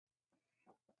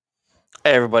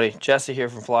Hey everybody, Jesse here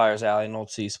from Flyers Alley and Old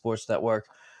City Sports Network,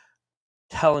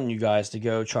 telling you guys to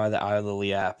go try the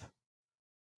iLily app,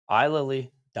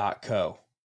 iLily.co.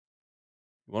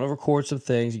 You want to record some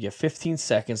things, you get 15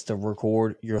 seconds to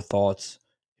record your thoughts.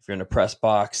 If you're in the press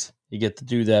box, you get to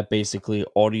do that basically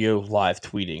audio live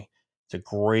tweeting. It's a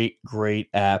great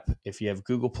app. If you have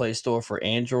Google Play Store for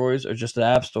Androids or just an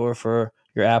App Store for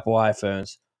your Apple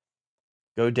iPhones,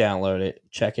 go download it,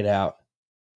 check it out.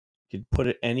 You can put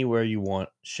it anywhere you want.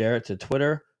 Share it to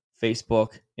Twitter,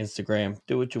 Facebook, Instagram.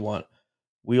 Do what you want.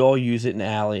 We all use it in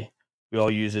Alley. We all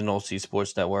use it in Old City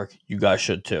Sports Network. You guys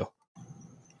should too.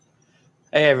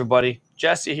 Hey everybody,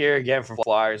 Jesse here again from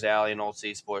Flyers Alley and Old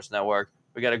City Sports Network.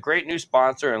 We got a great new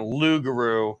sponsor in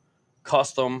Lugaroo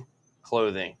Custom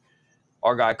Clothing.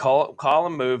 Our guy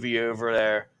Colin Movie over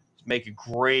there is making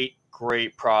great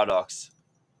products.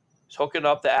 He's hooking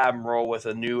up the Admiral with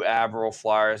a new Admiral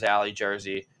Flyers Alley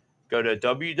jersey. Go to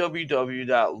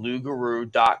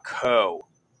www.lugaroo.co.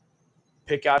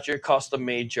 Pick out your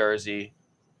custom-made jersey.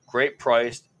 Great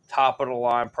price,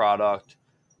 top-of-the-line product.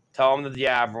 Tell them that the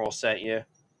Admiral sent you.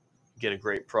 Get a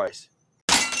great price.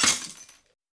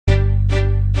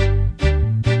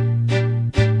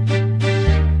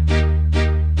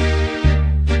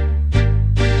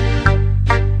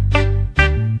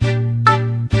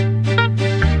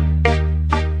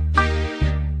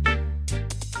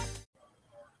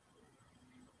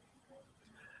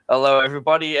 Hello,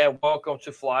 everybody, and welcome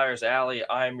to Flyers Alley.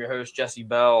 I am your host, Jesse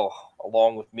Bell.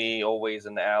 Along with me, always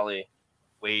in the alley,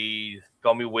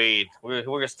 Gummy Wade. We're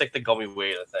going to stick to Gummy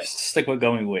Wade, I think. Stick with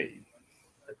Gummy Wade.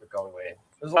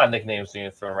 There's a lot of nicknames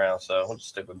being thrown around, so we'll just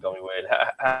stick with Gummy Wade.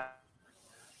 I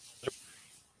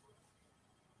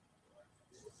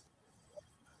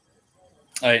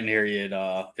didn't hear you.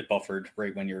 It buffered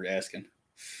right when you were asking.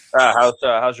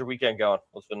 How's your weekend going?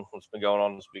 What's been going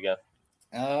on this weekend?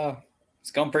 It's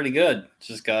going pretty good.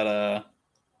 Just got a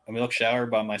milk shower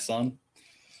by my son.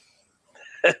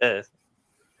 The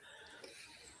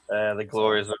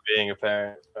glories of being a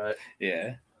parent, right?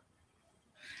 Yeah.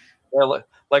 Well,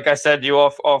 like I said, you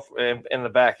off in the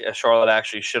back. Charlotte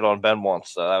actually shit on Ben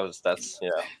once, so that's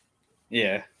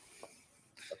Yeah.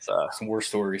 That's some worse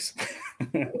stories.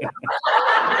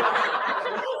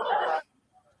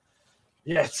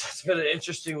 Yeah, it's been an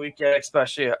interesting weekend,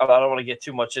 especially. I don't want to get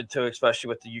too much into it, especially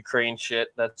with the Ukraine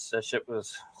shit. That shit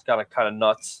was kind of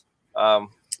nuts.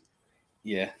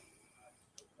 Yeah.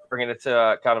 Bringing it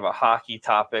to kind of a hockey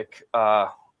topic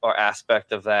or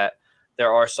aspect of that,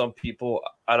 there are some people,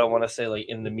 I don't want to say like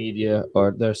in the media,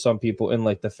 or there's some people in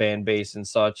like the fan base and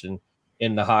such, and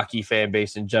in the hockey fan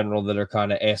base in general that are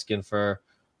kind of asking for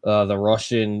the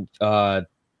Russian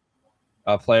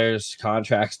players'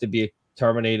 contracts to be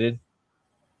terminated.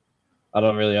 I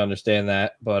don't really understand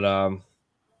that, but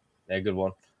yeah, good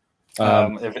one.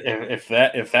 If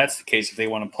that's the case, if they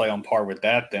want to play on par with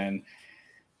that, then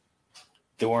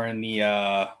during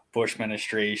the Bush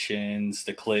administrations,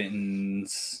 the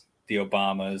Clintons, the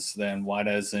Obamas, then why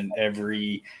doesn't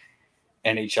every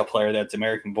NHL player that's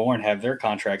American-born have their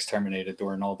contracts terminated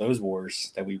during all those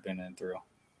wars that we've been in through?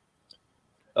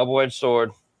 Double-edged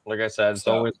sword, like I said, it's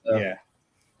always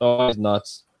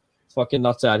nuts. It's fucking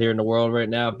nuts out here in the world right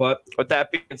now. But with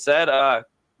that being said,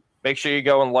 make sure you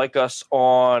go and like us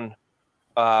on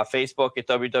Facebook at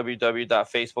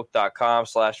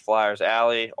www.facebook.com/Flyers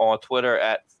Alley, on Twitter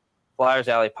at Flyers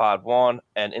Alley Pod 1,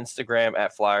 and Instagram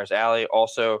at Flyers Alley.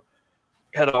 Also,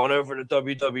 head on over to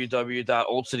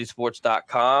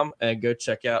www.oldcitysports.com and go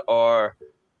check out our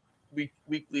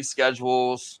weekly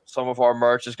schedules. Some of our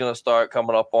merch is going to start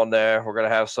coming up on there. We're going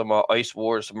to have some Ice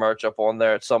Wars merch up on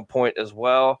there at some point as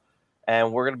well.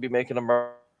 And we're going to be making a merch.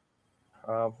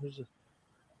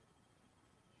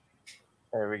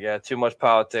 There we go. Too much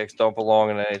politics don't belong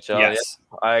in the NHL. Yes.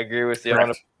 Yeah, I agree with you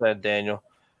 100%, Daniel.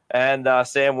 And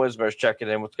Sam Wismer's checking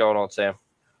in. What's going on, Sam?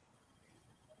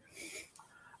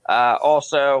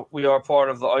 Also, we are part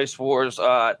of the Ice Wars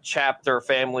chapter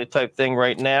family type thing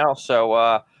right now.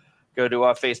 So go to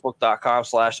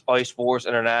facebook.com/Ice Wars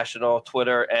International,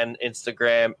 Twitter and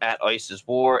Instagram at Ice's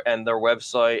War, and their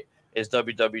website is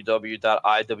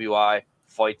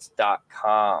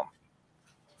www.iwifights.com.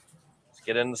 Let's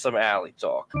get into some alley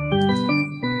talk.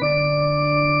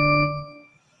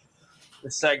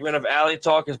 This segment of Alley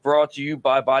Talk is brought to you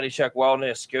by Body Check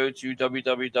Wellness. Go to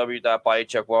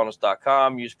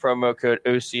www.bodycheckwellness.com. Use promo code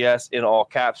OCS in all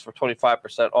caps for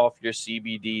 25% off your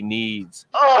CBD needs.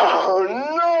 Oh,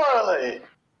 gnarly!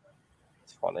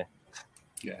 It's funny.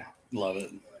 Yeah, love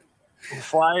it. The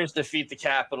Flyers defeat the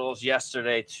Capitals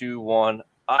yesterday 2-1.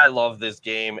 I love this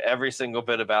game. Every single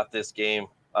bit about this game.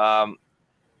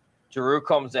 Giroux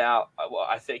comes out. Well,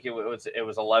 I think it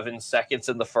was 11 seconds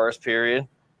in the first period.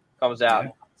 Comes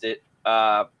out.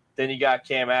 Yeah. Then you got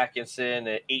Cam Atkinson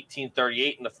at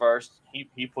 18:38 in the first.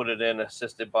 He put it in,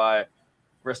 assisted by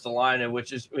Ristolainen,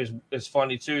 which is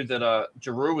funny too that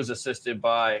Giroux was assisted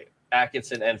by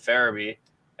Atkinson and Farabee,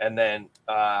 and then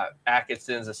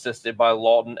Atkinson's assisted by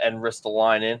Lawton and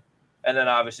Ristolainen, and then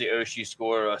obviously Oshie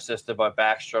scored assisted by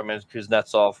Backstrom and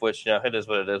Kuznetsov, which it is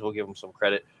what it is. We'll give them some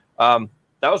credit. That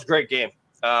was a great game.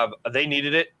 They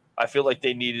needed it. I feel like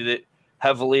they needed it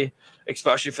heavily,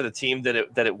 especially for the team that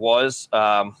it was.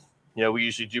 We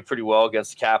usually do pretty well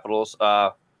against the Capitals.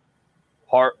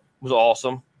 Hart was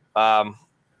awesome. I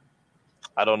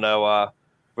don't know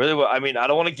really what I mean. I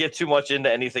don't want to get too much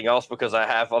into anything else because I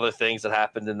have other things that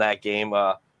happened in that game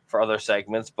for other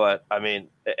segments. But I mean,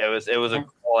 it was a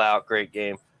all-out great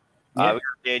game. Yeah.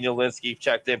 Daniel Linsky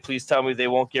checked in. Please tell me they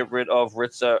won't get rid of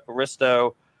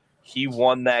Risto. He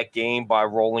won that game by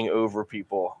rolling over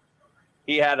people.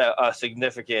 He had a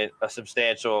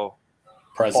substantial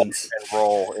presence and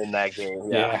role in that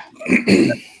game. Yeah.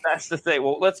 That's the thing.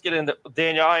 Well, let's get into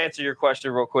Daniel. I'll answer your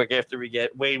question real quick after we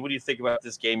get Wade. What do you think about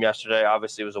this game yesterday?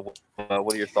 Obviously, it was a win.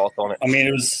 What are your thoughts on it? I mean,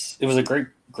 it was a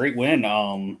great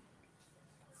win.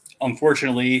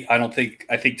 Unfortunately, I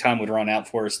think time would run out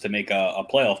for us to make a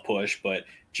playoff push, but it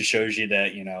just shows you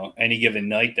that any given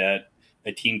night that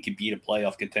a team can beat a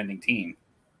playoff contending team.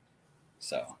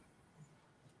 So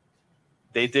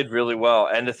they did really well,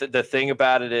 and the thing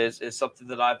about it is something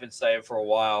that I've been saying for a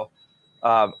while.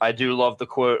 I do love the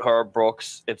quote Herb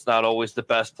Brooks. It's not always the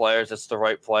best players; it's the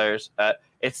right players.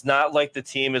 It's not like the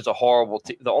team is a horrible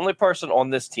team. The only person on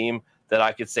this team that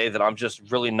I could say that I'm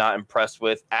just really not impressed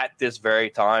with at this very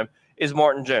time is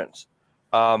Martin Jones.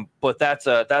 But that's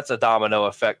a domino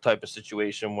effect type of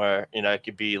situation where it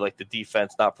could be like the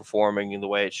defense not performing in the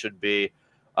way it should be.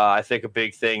 I think a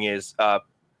big thing is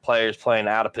players playing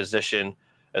out of position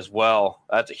as well.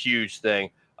 That's a huge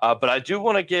thing. But I do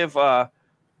want to give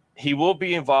he will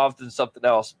be involved in something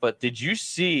else. But did you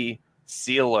see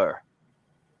Sealer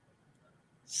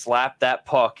slap that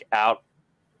puck out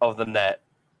of the net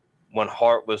when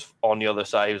Hart was on the other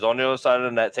side? He was on the other side of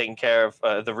the net taking care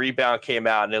of the rebound came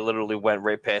out and it literally went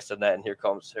right past the net. And here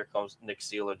comes Nick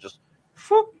Sealer, just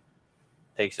whoop,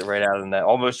 takes it right out of the net.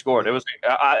 Almost scored. It was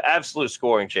an absolute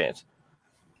scoring chance.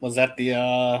 Was that the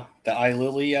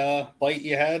iLily bite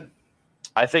you had?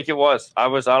 I think it was. I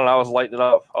was lighting it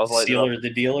up. Sealer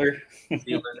the dealer.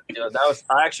 Sealer the dealer.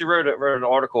 I actually wrote an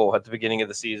article at the beginning of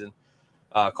the season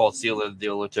called Sealer the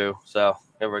Dealer too. So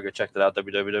everybody go check that out,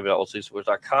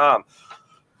 www.oldseasports.com.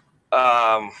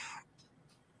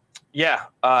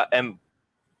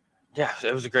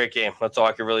 It was a great game. That's all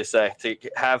I can really say. To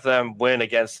have them win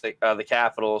against the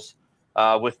Capitals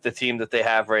with the team that they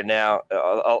have right now,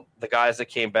 the guys that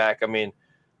came back. I mean,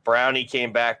 Brownie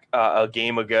came back a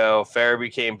game ago.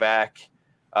 Farabee came back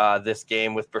this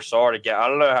game with Brassard again. I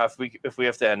don't know if we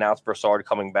have to announce Brassard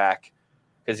coming back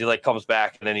because he comes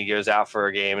back and then he goes out for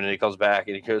a game and then he comes back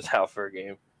and he goes out for a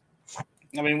game.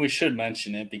 I mean, we should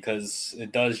mention it because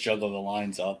it does juggle the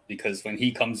lines up because when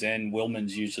he comes in,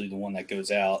 Willman's usually the one that goes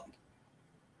out.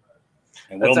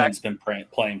 And Willman's been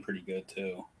playing pretty good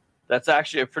too. That's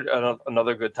actually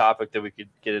another good topic that we could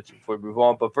get into before we move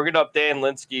on. But bringing up Dan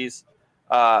Linsky's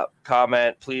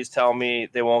comment, please tell me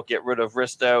they won't get rid of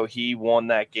Risto. He won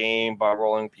that game by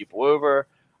rolling people over.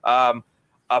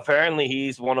 Apparently,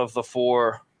 he's one of the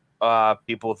four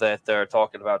people that they're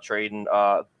talking about trading.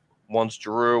 One's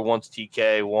Giroux, one's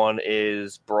TK, one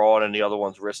is Braun, and the other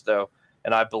one's Risto.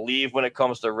 And I believe when it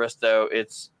comes to Risto,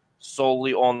 it's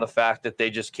solely on the fact that they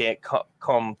just can't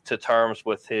come to terms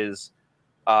with his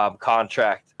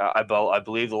contract. I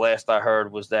believe the last I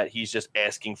heard was that he's just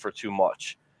asking for too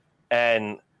much.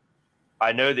 And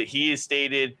I know that he has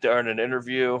stated during an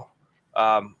interview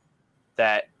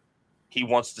that he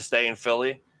wants to stay in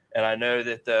Philly. And I know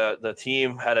that the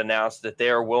team had announced that they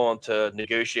are willing to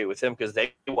negotiate with him because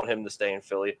they want him to stay in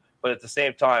Philly. But at the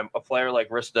same time, a player like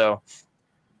Risto,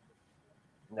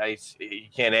 you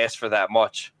can't ask for that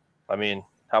much. I mean,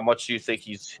 how much do you think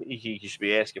he should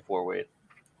be asking for, Wade?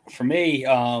 For me,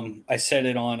 I said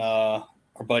it on our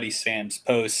buddy Sam's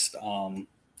post.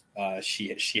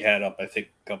 She had up, I think,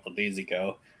 a couple of days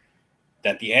ago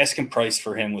that the asking price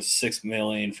for him was $6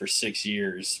 million for 6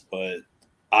 years, but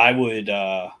I would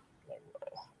do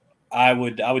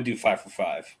 5 for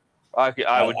 5.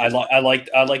 I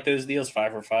like those deals,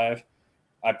 5 for 5.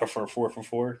 I prefer 4 for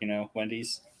 4.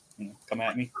 Wendy's, come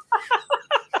at me.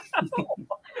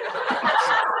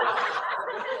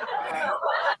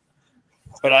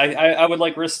 But I would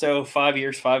like Risto 5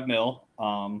 years, $5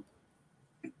 million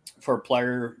for a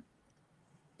player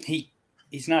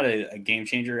he's not a game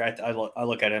changer. I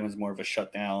look at him as more of a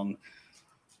shutdown,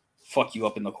 fuck you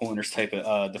up in the corners type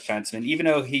of defenseman. Even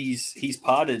though he's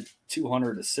potted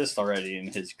 200 assists already in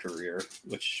his career,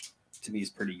 which to me is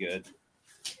pretty good,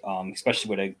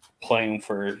 especially with playing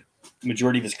for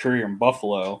majority of his career in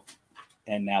Buffalo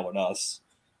and now with us.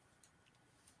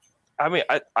 I mean,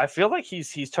 I feel like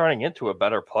he's turning into a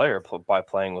better player by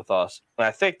playing with us, and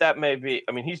I think that may be.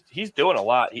 I mean, he's doing a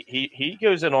lot. He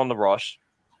goes in on the rush.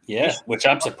 Yeah, which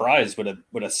I'm surprised with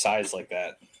a size like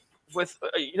that. With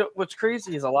what's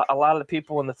crazy is a lot of the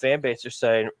people in the fan base are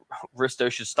saying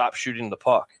Risto should stop shooting the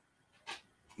puck.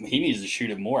 He needs to shoot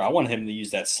it more. I want him to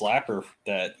use that slapper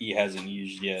that he hasn't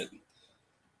used yet.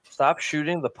 Stop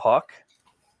shooting the puck.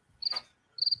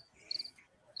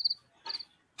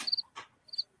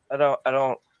 I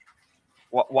don't.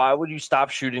 Why would you stop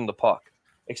shooting the puck,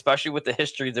 especially with the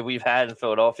history that we've had in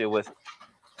Philadelphia with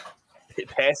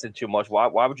passing too much? Why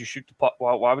would you shoot the puck?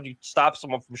 Why would you stop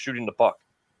someone from shooting the puck?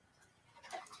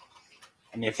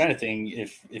 I mean, if anything,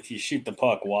 if you shoot the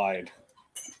puck wide.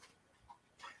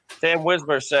 Sam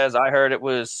Wismer says, I heard it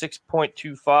was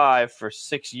 6.25 for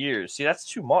 6 years. See, that's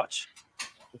too much.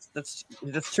 That's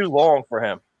too long for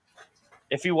him.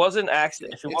 If he wasn't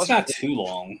it's not too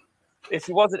long. If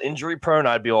he wasn't injury prone,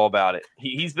 I'd be all about it.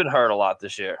 He's been hurt a lot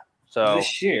this year. So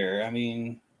this year, I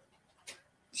mean,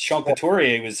 Sean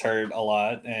Couturier was hurt a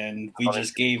lot, and we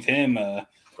just gave him a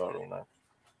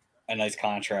nice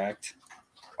contract.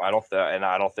 I don't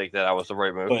think that was the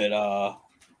right move.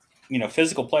 But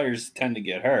physical players tend to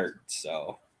get hurt,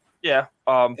 so yeah.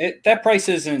 That price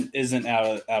isn't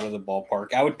out of the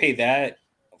ballpark. I would pay that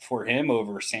for him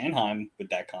over Sanheim with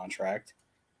that contract.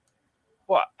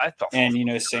 Well, I thought, and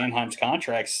Sanheim's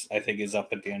contracts I think is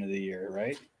up at the end of the year,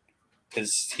 right?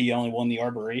 Because he only won the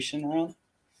arbitration round,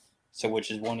 so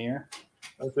which is 1 year.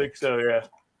 I think so. Yeah.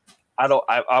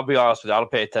 I'll be honest with you. I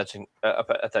don't pay attention to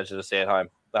Sanheim.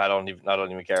 I don't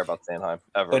even care about Sanheim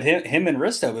ever. But him and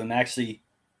Risto have been actually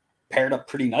paired up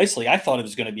pretty nicely. I thought it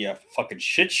was going to be a fucking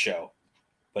shit show,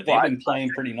 but they've been playing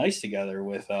pretty nice together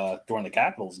with during the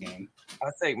Capitals game. I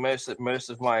think most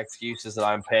of my excuse is that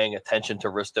I'm paying attention to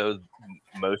Risto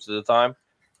most of the time,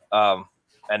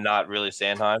 and not really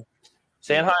Sanheim.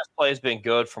 Sanheim's play has been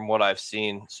good from what I've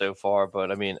seen so far,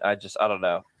 but I mean, I don't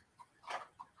know.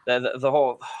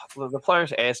 The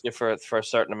players ask you for a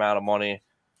certain amount of money,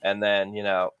 and then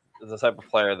the type of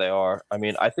player they are. I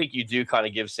mean, I think you do kind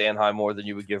of give Sanheim more than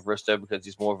you would give Risto because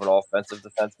he's more of an offensive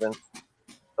defenseman.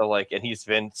 So and he's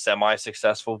been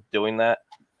semi-successful doing that.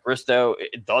 Risto,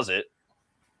 it does it,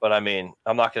 but I mean,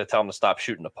 I'm not going to tell him to stop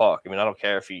shooting the puck. I mean, I don't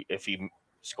care if he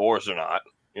scores or not.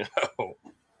 It's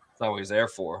not what he's there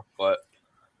for. But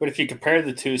if you compare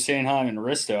the two, Sanheim and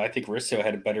Risto, I think Risto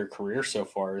had a better career so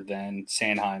far than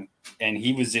Sanheim, and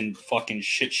he was in fucking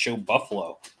shit show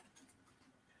Buffalo.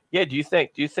 Yeah, do you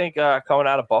think coming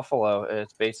out of Buffalo,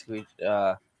 it's basically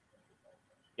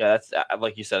that's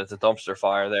like you said, it's a dumpster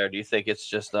fire there. Do you think it's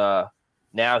just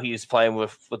now he's playing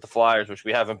with the Flyers, which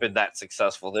we haven't been that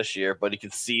successful this year, but he can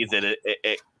see that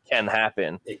it can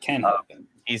happen. It can happen.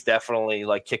 He's definitely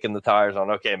kicking the tires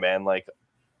on, okay, man,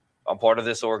 I'm part of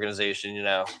this organization,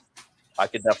 I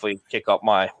could definitely kick up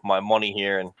my money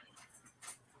here and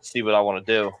see what I want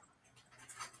to do.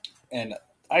 And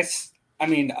I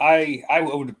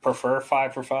would prefer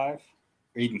 5 for 5, or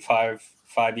even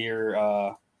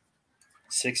 5-year,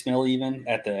 $6 million even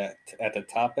at the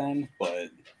top end. But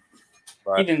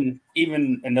right.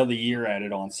 even another year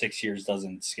added on 6 years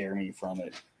doesn't scare me from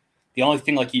it. The only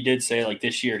thing, like you did say,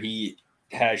 this year he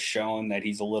has shown that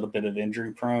he's a little bit of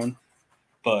injury prone,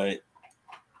 but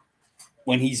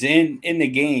when he's in the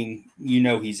game,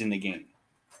 he's in the game.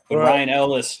 When Ryan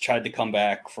Ellis tried to come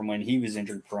back from when he was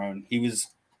injury prone, he was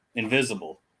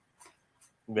invisible.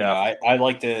 Yeah, I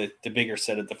like the bigger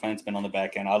set of defensemen on the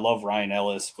back end. I love Ryan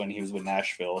Ellis when he was with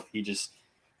Nashville. He just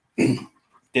didn't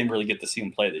really get to see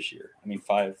him play this year. I mean,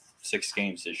 5-6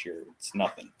 games this year. It's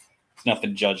nothing. It's nothing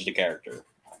to judge the character.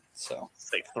 So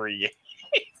it's 3 games.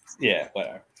 Yeah,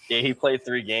 whatever. Yeah, he played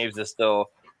 3 games and still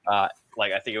I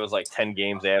think it was 10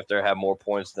 games after had more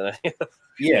points than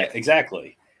Yeah,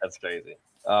 exactly. That's crazy.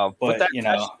 But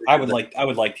I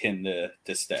would like him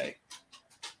to stay.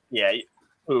 Yeah.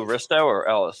 Who, Risto or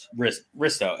Ellis?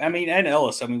 Risto. I mean, and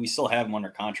Ellis. I mean, we still have him under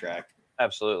contract.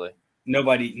 Absolutely.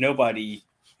 Nobody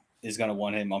is going to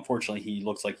want him. Unfortunately, he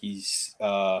looks like he's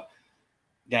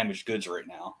damaged goods right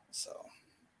now. So,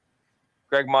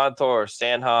 Greg Montour,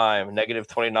 Sanheim,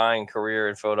 -29 career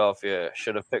in Philadelphia.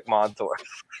 Should have picked Montour.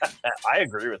 I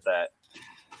agree with that.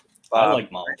 I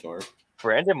like Montour.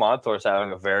 Brandon Montour's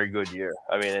having a very good year.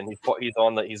 I mean, and he's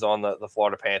on the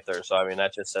Florida Panthers. So I mean,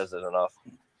 that just says it enough.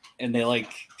 and they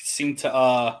like seem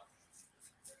to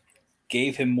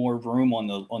gave him more room on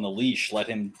the leash, let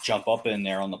him jump up in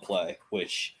there on the play,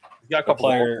 which He's got a couple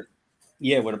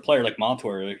with a player like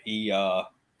Montour, he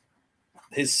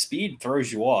his speed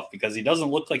throws you off because he doesn't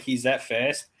look like he's that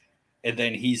fast, and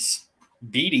then he's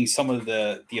beating some of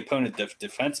the opponent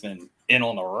defensemen in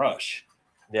on the rush.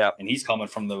 Yeah, and he's coming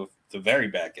from the very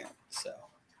back end. So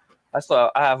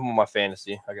I have him on my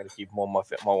fantasy. I got to keep him on my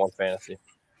one fantasy.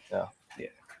 Yeah,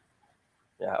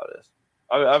 how it is.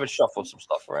 I would shuffle some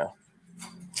stuff around.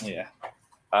 Yeah.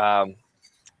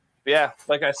 Yeah,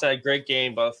 like I said, great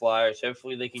game by the Flyers.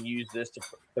 Hopefully they can use this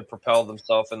to propel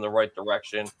themselves in the right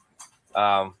direction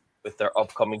with their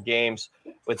upcoming games.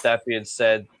 With that being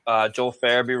said, Joel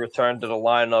Farabee returned to the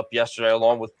lineup yesterday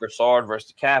along with Brassard versus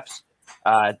the Caps.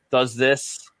 Does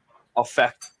this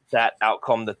affect that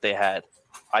outcome that they had?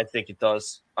 I think it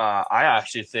does. I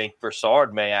actually think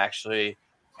Brassard may actually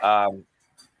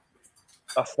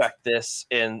affect this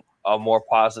in a more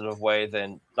positive way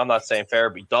than – I'm not saying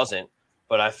Farabee doesn't,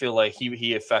 but I feel like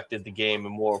he affected the game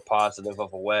in more positive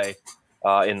of a way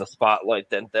in the spotlight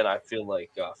than I feel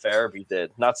like Farabee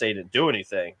did. Not saying he didn't do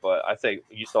anything, but I think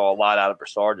you saw a lot out of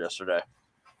Brassard yesterday.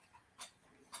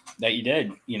 That you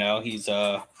did. You know, he's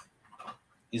a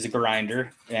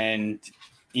grinder, and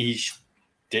he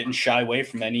didn't shy away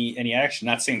from any action.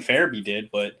 Not saying Farabee did,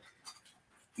 but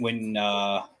when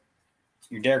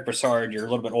you're Derek Brassard, you're a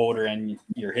little bit older, and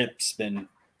your hip's been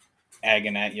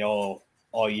agging at you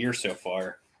all year so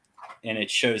far, and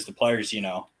it shows the players, you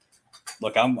know,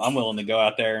 look, I'm willing to go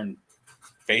out there and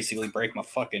basically break my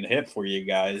fucking hip for you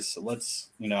guys. So let's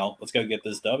go get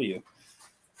this W.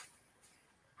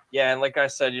 Yeah, and like I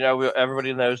said,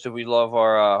 everybody knows that we love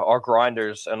our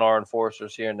grinders and our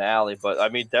enforcers here in the alley. But I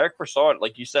mean, Derek Brassard,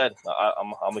 like you said,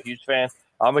 I'm a huge fan.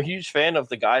 I'm a huge fan of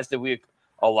the guys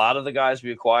a lot of the guys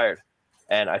we acquired,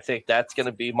 and I think that's going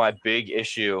to be my big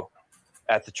issue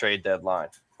at the trade deadline.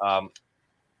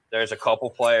 There's a couple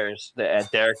players, and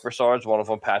Derek Brassard's one of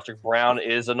them. Patrick Brown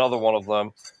is another one of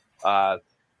them.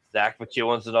 Zach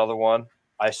McEwen's another one.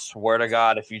 I swear to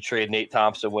God, if you trade Nate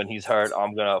Thompson when he's hurt,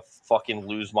 I'm going to fucking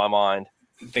lose my mind.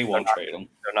 They won't trade him.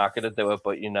 They're not going to do it,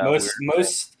 but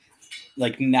most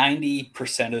like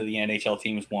 90% of the NHL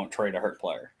teams won't trade a hurt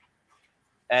player.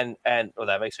 And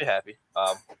that makes me happy.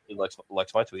 He likes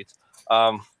my tweets.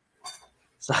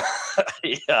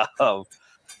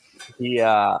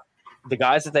 The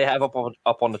guys that they have up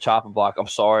on the chopping block, I'm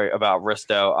sorry about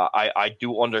Risto. I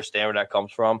do understand where that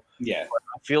comes from. Yeah. But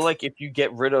I feel like if you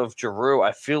get rid of Giroux,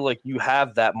 I feel like you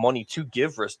have that money to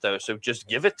give Risto, so just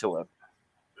give it to him.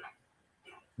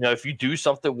 If you do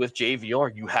something with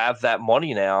JVR, you have that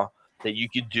money now that you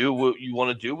could do what you want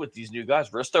to do with these new guys.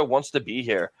 Risto wants to be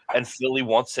here, and Philly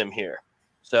wants him here.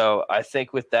 So I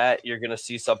think with that, you're going to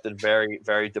see something very,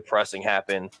 very depressing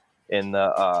happen in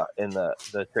the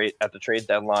trade at the trade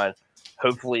deadline.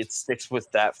 Hopefully it sticks with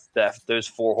those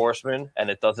four horsemen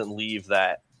and it doesn't leave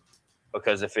that,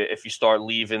 because if you start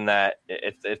leaving that,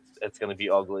 it's going to be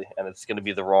ugly and it's going to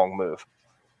be the wrong move.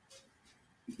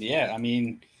 Yeah, I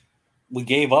mean, we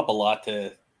gave up a lot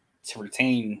to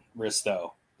retain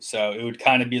Risto, so it would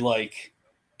kind of be like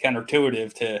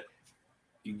counterintuitive to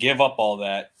you give up all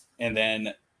that and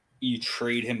then you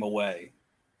trade him away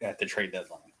at the trade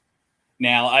deadline.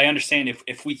 Now, I understand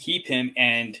if we keep him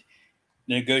and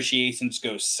negotiations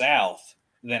go south,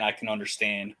 then I can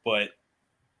understand. But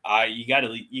you got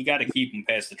to keep him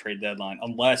past the trade deadline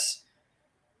unless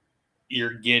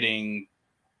you're getting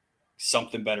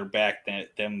something better back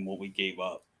than what we gave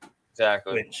up.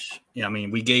 Exactly. Which, I mean,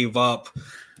 we gave up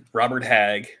Robert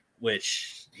Hagg,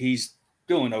 which he's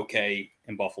doing okay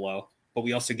in Buffalo, but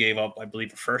we also gave up, I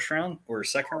believe, a first round or a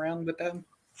second round with them.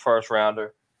 First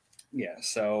rounder. Yeah,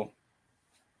 so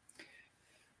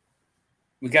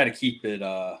we got to keep it.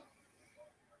 Got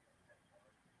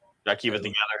to keep it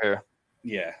together here.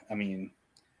 Yeah, I mean,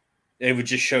 it would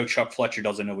just show Chuck Fletcher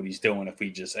doesn't know what he's doing if we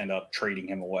just end up trading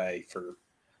him away for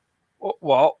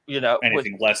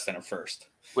anything less than a first.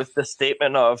 With the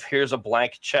statement of "here's a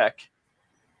blank check,"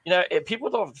 people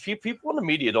in the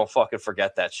media don't fucking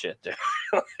forget that shit, dude.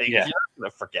 You're not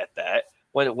gonna forget that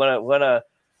when an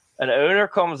owner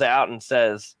comes out and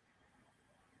says,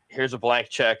 "Here's a blank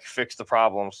check, fix the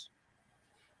problems."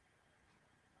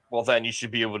 Well, then you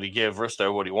should be able to give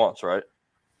Risto what he wants, right?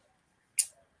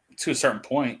 To a certain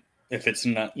point, if it's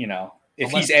not,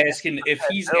 if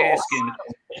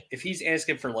he's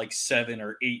asking for like 7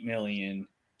 or 8 million,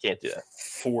 can't do that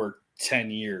for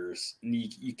 10 years.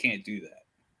 You can't do that.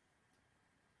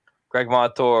 Greg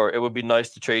Montour, it would be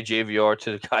nice to trade JVR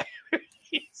to the guy.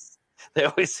 They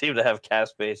always seem to have cap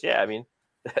space. Yeah, I mean,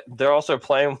 they're also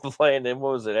playing in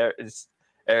what was it? It's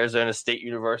Arizona State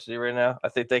University right now. I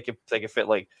think they could fit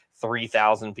like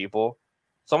 3,000 people.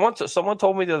 Someone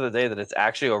told me the other day that it's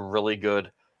actually a really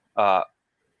good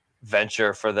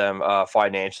venture for them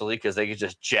financially because they could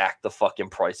just jack the fucking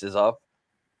prices up.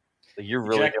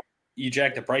 Like you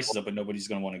jack the prices up, but nobody's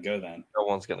going to want to go then. No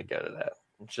one's going to go to that.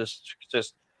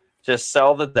 Just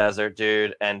sell the desert,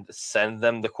 dude, and send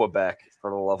them to Quebec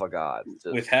for the love of God.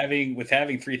 With having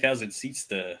 3,000 seats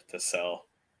to sell,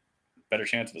 better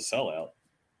chance of a sellout.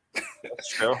 That's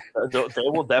true. They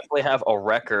will definitely have a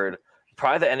record,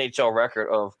 probably the NHL record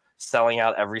of selling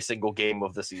out every single game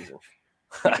of the season.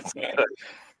 That's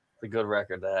a good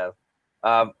record to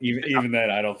have. Even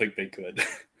then, I don't think they could.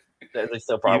 They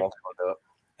still probably won't do it.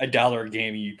 $1 a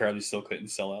game, you probably still couldn't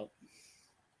sell out.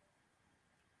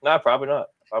 No, probably not.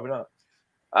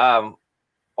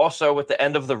 Also, with the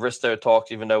end of the Risto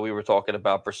talks, even though we were talking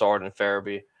about Brassard and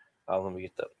Farabee, let me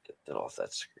get that off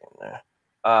that screen there.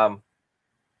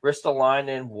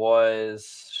 Ristolainen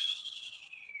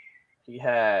he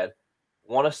had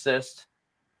 1 assist,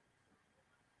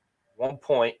 1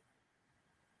 point,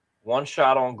 1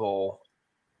 shot on goal,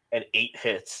 and 8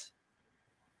 hits.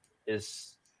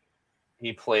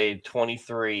 He played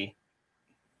 23-56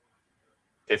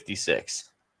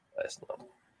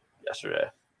 yesterday.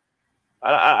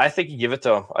 I think you give it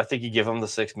to him. I think you give him the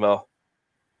 $6 million.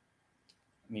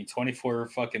 I mean, 24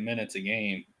 fucking minutes a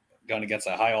game going against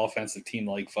a high offensive team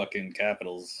like fucking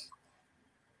Capitals.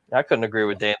 I couldn't agree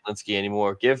with Dan Linsky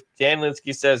anymore. Dan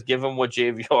Linsky says give him what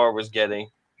JVR was getting.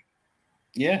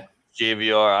 Yeah.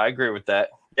 JVR, I agree with that.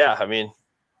 Yeah, I mean,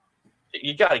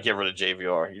 you got to get rid of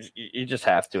JVR. You just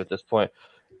have to at this point.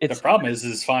 The problem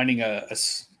is finding a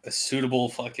suitable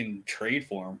fucking trade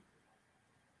for him.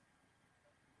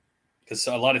 Because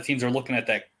a lot of teams are looking at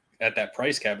that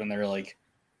price cap and they're like,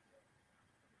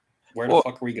 where the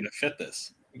fuck are we going to fit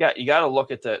this? You got to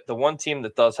look at the one team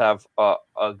that does have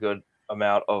a good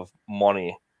amount of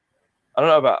money. I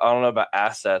don't know about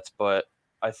assets, but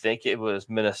I think it was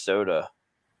Minnesota.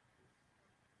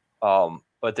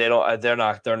 But they're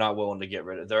not willing to get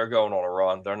rid of it. They're going on a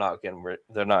run. They're not going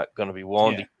to be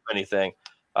willing to do anything.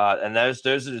 And those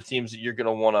are the teams that you're going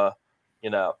to want to,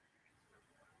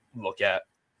 look at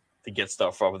to get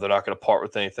stuff from. They're not going to part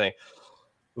with anything.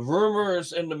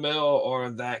 Rumors in the mill are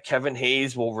that Kevin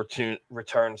Hayes will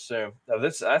return soon. Now,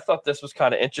 I thought this was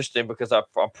kind of interesting because I'm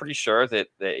pretty sure that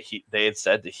they had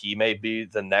said that he may be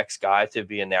the next guy to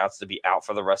be announced to be out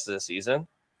for the rest of the season,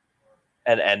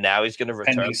 and now he's going to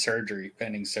return.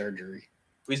 Pending surgery.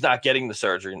 He's not getting the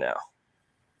surgery now,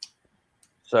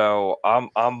 so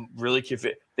I'm really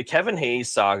confused. The Kevin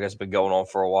Hayes saga has been going on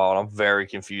for a while, and I'm very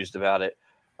confused about it.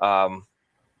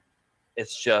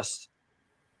 It's just.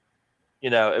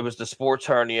 It was the sports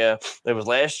hernia. It was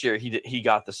last year he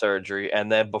got the surgery,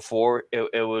 and then before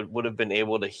it would have been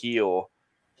able to heal,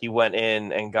 he went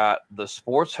in and got the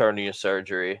sports hernia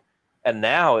surgery, and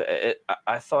now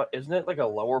I thought, isn't it like a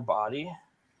lower body?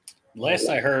 Last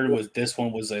I heard was this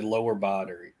one was a lower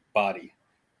body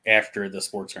after the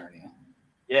sports hernia.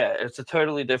 Yeah, it's a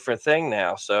totally different thing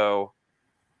now. So,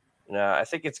 I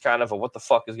think it's kind of a what the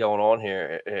fuck is going on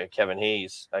here, Kevin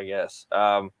Hayes, I guess.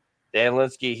 Dan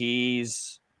Linsky,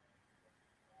 he's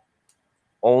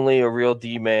only a real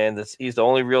D-man. He's the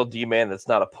only real D-man that's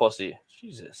not a pussy.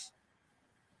 Jesus.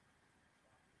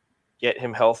 Get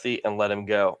him healthy and let him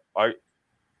go. Who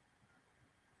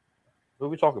are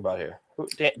we talking about here?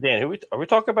 Dan, are we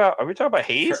talking about? Are we talking about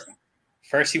Hayes?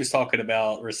 First, he was talking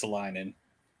about Ristolainen.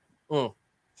 Oh,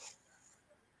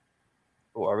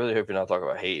 I really hope you're not talking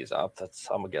about Hayes.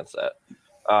 I'm against that.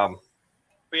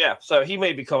 But yeah, so he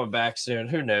may be coming back soon.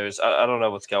 Who knows? I don't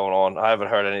know what's going on. I haven't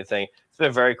heard anything. It's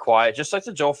been very quiet, just like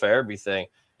the Joel Farabee thing.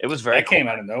 It was very. That came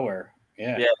out of nowhere.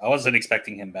 Yeah, I wasn't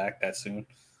expecting him back that soon.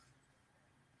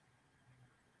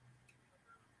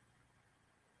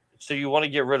 So you want to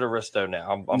get rid of Risto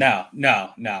now?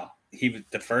 No.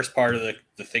 The first part of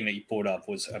the thing that you pulled up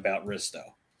was about Risto.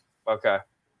 Okay.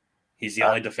 He's the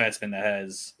only defenseman that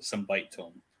has some bite to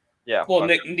him. Yeah. Well,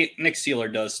 Nick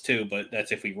Seeler does too, but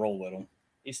that's if we roll with him.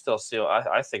 He's still Seeler.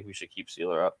 I think we should keep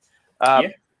Seeler up.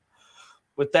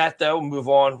 With that, though, we'll move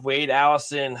on. Wade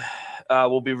Allison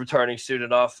will be returning soon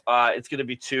enough. It's going to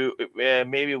be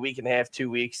maybe a week and a half, 2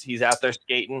 weeks. He's out there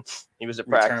skating. He was at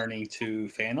practice. Returning to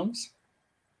Phantoms?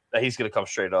 He's going to come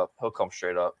straight up. He'll come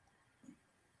straight up.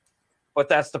 But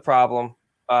that's the problem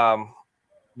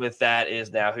with that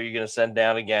is now who you're going to send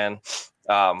down again.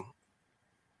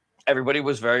 Everybody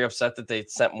was very upset that they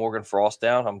sent Morgan Frost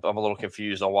down. I'm a little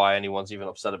confused on why anyone's even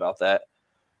upset about that.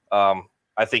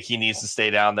 I think he needs to stay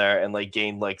down there and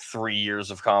gain 3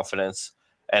 years of confidence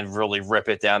and really rip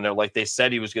it down there like they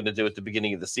said he was going to do at the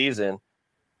beginning of the season,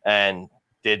 and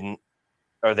didn't,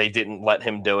 or they didn't let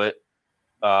him do it.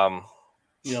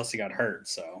 He also got hurt,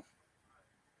 so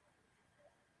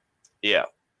yeah.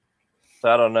 So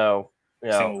I don't know.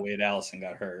 Same with Wade Allison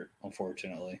got hurt,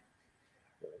 unfortunately.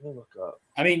 Let me look up.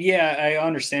 I mean, yeah, I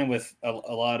understand with a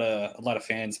lot of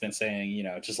fans been saying,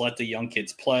 just let the young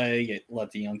kids play,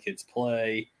 let the young kids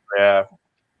play. Yeah.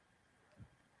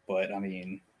 But I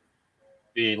mean,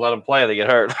 you let them play, they get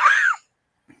hurt.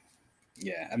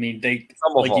 Yeah, I mean they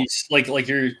like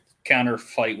your counter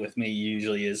fight with me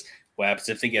usually is what happens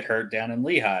if they get hurt down in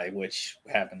Lehigh, which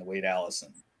happened to Wade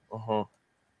Allison. Uh-huh.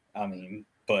 I mean,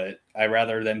 but I'd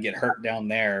rather them get hurt down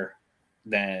there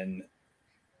than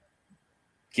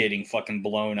getting fucking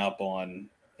blown up on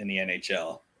in the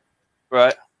NHL.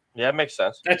 Right. Yeah, it makes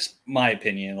sense. That's my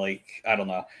opinion. Like, I don't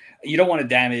know. You don't want to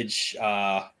damage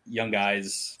young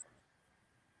guys'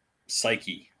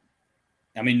 psyche.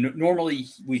 I mean, normally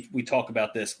we talk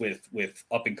about this with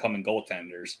up and coming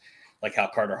goaltenders, like how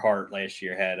Carter Hart last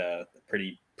year had a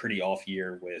pretty off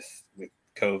year with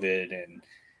COVID and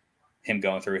him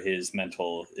going through his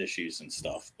mental issues and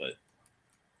stuff. But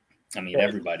I mean,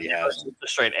 everybody has a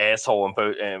straight asshole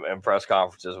in press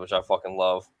conferences, which I fucking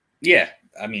love. Yeah,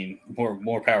 I mean,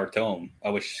 more power to him. I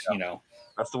wish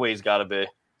that's the way he's got to be.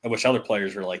 I wish other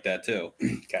players were like that too,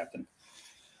 Captain.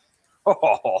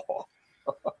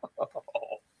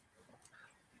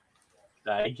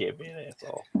 Nah, he can't be an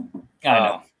asshole.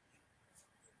 I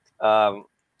know.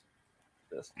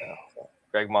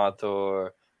 Greg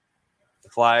Montour. The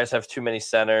Flyers have too many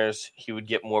centers. He would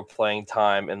get more playing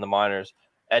time in the minors.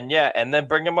 And then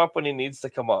bring him up when he needs to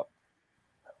come up.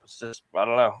 It's just, I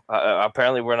don't know.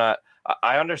 Apparently we're not.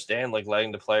 I understand like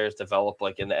letting the players develop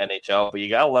like in the NHL, but you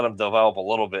got to let them develop a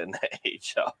little bit in the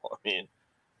AHL. I mean,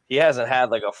 he hasn't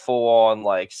had like a full-on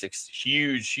like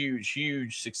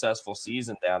huge successful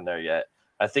season down there yet.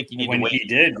 I think you need when to wait. He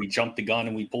did, we jumped the gun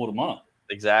and we pulled him up.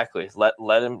 Exactly. Let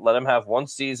him have one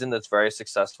season that's very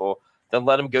successful. Then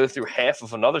let him go through half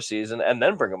of another season and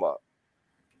then bring him up.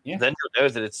 Yeah. Then you'll know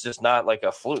that it's just not like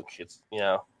a fluke. It's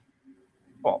come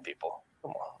on, people.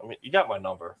 Come on. I mean, you got my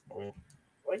number. I mean,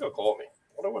 why are you gonna call me?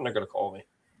 I wonder when they're gonna call me.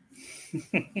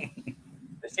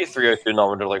 They see a 302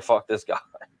 number, they're like, fuck this guy.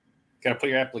 Gotta put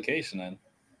your application in.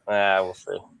 We'll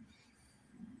see.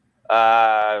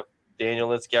 Daniel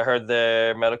Litsky, I heard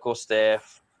their medical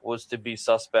staff was to be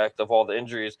suspect of all the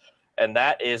injuries, and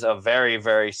that is a very,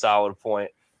 very solid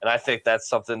point. And I think that's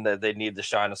something that they need to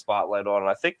shine a spotlight on.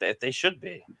 And I think that they should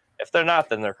be. If they're not,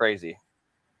 then they're crazy.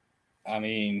 I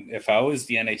mean, if I was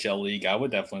the NHL league, I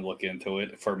would definitely look into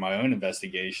it for my own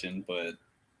investigation. But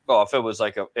if it was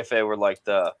like if they were like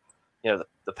the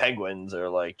Penguins or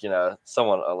like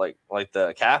someone like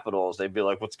the Capitals, they'd be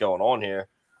like, "What's going on here?"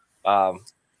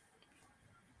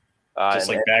 Just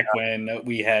like back when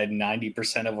we had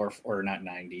 90% of our, or not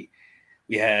 90,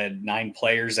 we had 9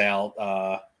 players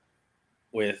out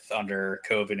with under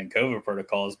COVID and COVID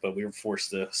protocols, but we were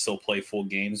forced to still play full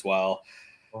games while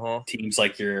teams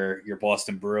like your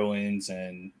Boston Bruins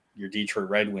and your Detroit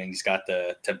Red Wings got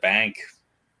to bank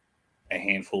a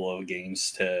handful of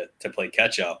games to play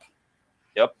catch up.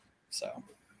 Yep. So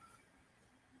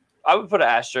I would put an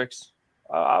asterisk.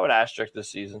 I would asterisk this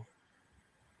season.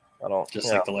 I don't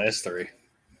like the last 3.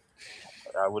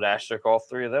 I would asterisk all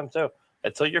 3 of them too.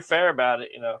 Until you're fair about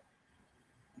it,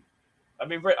 I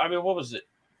mean, what was it?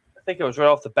 I think it was right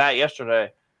off the bat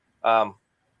yesterday.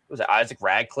 Was it Isaac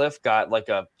Radcliffe got like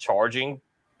a charging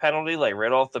penalty, like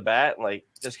right off the bat, like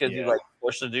just because he like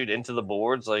pushed the dude into the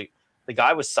boards? Like the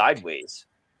guy was sideways.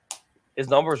 His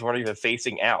numbers weren't even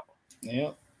facing out.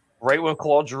 Yeah. Right when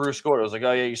Claude Giroux scored, I was like,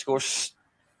 "Oh yeah, you scored."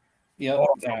 Yeah. Oh,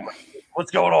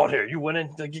 what's going on here? You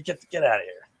winning? Get out of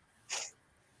here.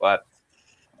 But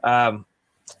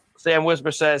Sam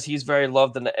Wismer says he's very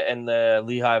loved in the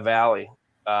Lehigh Valley.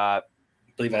 I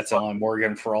believe that's on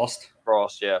Morgan Frost.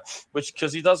 Yeah.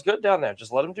 Because he does good down there.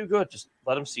 Just let him do good. Just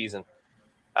let him season.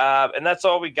 And that's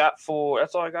all I got for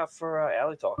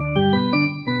Alley Talk.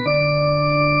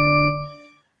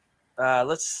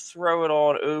 Let's throw it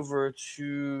on over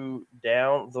to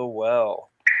Down the Well.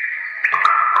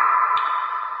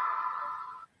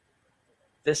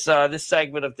 This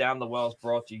segment of Down the Well is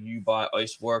brought to you by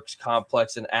Iceworks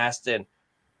Complex in Aston.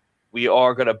 We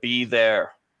are going to be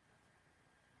there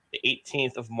the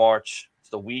 18th of March. It's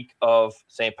the week of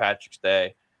St. Patrick's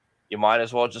Day. You might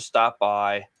as well just stop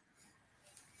by.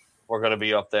 We're going to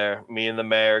be up there. Me and the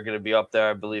mayor are going to be up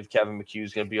there. I believe Kevin McHugh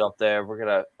is going to be up there. We're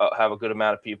going to have a good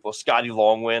amount of people. Scotty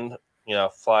Longwind,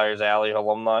 Flyers Alley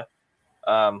alumni.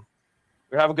 We're going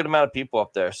to have a good amount of people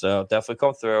up there, so definitely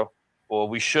come through. Well,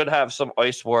 we should have some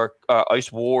Ice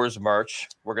Wars merch.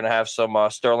 We're gonna have some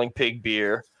Sterling Pig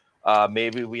beer.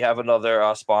 Maybe we have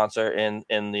another sponsor in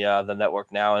the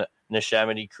network now,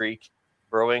 Neshaminy Creek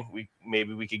Brewing.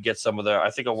 Maybe we could get some of their.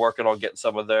 I think I'm working on getting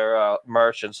some of their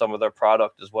merch and some of their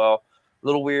product as well. A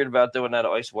little weird about doing that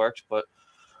at Ice Works, but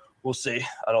we'll see.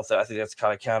 I think that's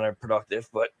kind of counterproductive,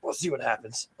 but we'll see what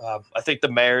happens. I think the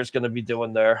mayor's going to be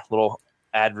doing their little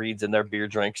ad reads and their beer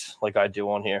drinks like I do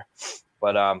on here.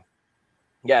 But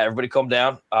yeah, everybody come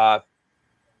down.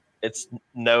 It's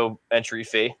no entry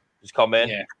fee. Just come in.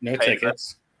 Yeah, no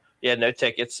tickets. Yeah, no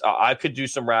tickets. I could do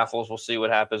some raffles. We'll see what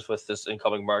happens with this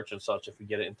incoming merch and such if we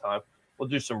get it in time. We'll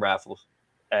do some raffles.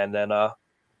 And then,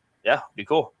 yeah, be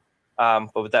cool.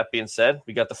 But with that being said,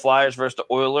 we got the Flyers versus the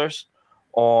Oilers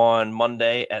on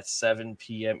Monday at 7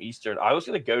 p.m. Eastern. I was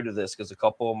going to go to this because a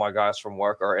couple of my guys from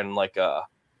work are in like a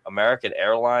American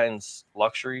Airlines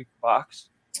luxury box.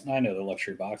 I know the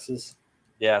luxury boxes.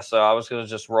 Yeah, so I was going to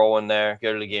just roll in there,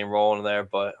 go to the game, roll in there.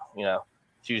 But, you know,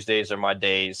 Tuesdays are my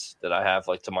days that I have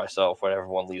like to myself when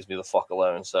everyone leaves me the fuck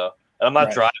alone. So, and I'm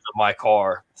not driving my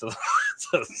car to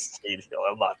the stadium.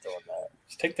 I'm not doing that.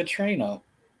 Just take the train up.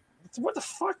 What the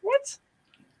fuck? What?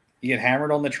 You get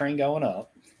hammered on the train going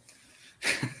up.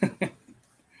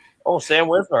 Oh, Sam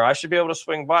Wisner. I should be able to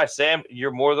swing by. Sam, you're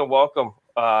more than welcome.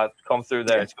 Come through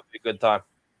there. It's gonna be a good time.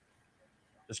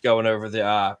 Just going over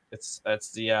the it's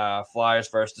the Flyers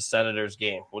versus the Senators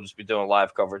game. We'll just be doing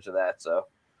live coverage of that. So,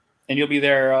 and you'll be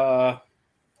there.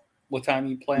 What time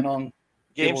you plan on?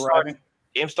 Game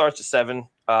starts at 7.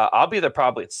 I'll be there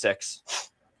probably at 6.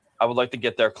 I would like to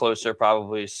get there closer,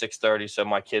 probably 6:30, so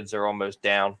my kids are almost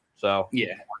down. So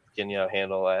yeah, can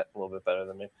handle that a little bit better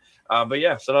than me. But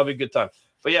yeah, so that'll be a good time.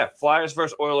 But yeah, Flyers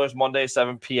versus Oilers Monday,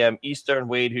 7 p.m. Eastern.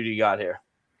 Wade, who do you got here?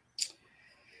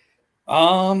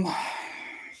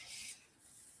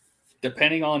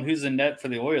 Depending on who's in net for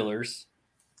the Oilers,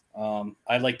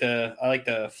 I like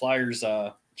the Flyers'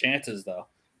 chances though.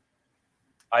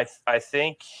 I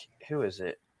think who is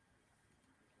it?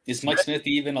 Is Mike Smith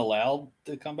even allowed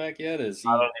to come back yet? Is he?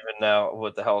 I don't even know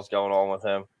what the hell's going on with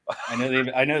him. I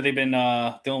know they've been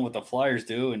doing what the Flyers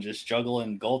do and just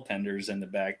juggling goaltenders in the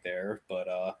back there. But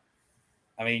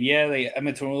I mean, yeah, the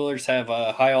Edmonton Oilers have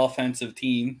a high offensive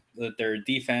team, but their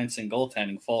defense and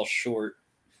goaltending falls short.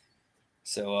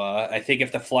 So I think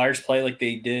if the Flyers play like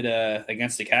they did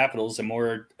against the Capitals, and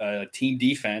more team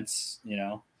defense, you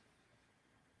know,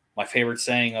 my favorite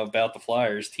saying about the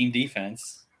Flyers, team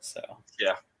defense. So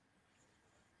yeah.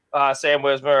 Sam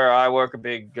Wismer, I work a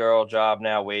big girl job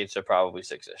now. Wade, so probably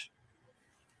 6-ish.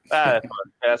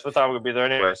 That's what time we'll be there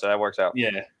anyway, so that works out.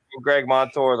 Yeah. Greg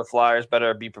Montour, the Flyers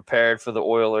better be prepared for the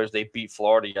Oilers. They beat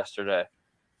Florida yesterday.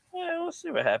 Yeah, we'll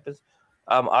see what happens.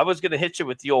 I was going to hit you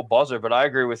with the old buzzer, but I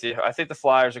agree with you. I think the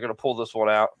Flyers are going to pull this one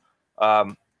out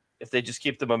if they just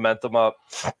keep the momentum up.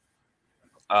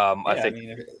 I think. I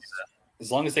mean,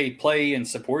 as long as they play and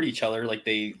support each other like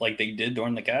they did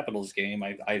during the Capitals game,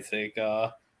 I think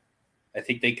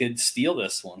they could steal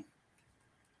this one.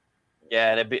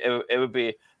 Yeah, and it would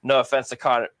be no offense to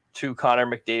Connor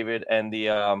McDavid and the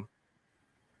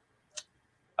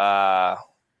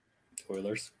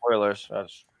Oilers.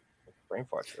 That's brain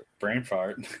fart. Brain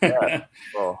fart. Yeah.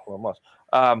 Oh, almost.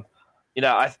 You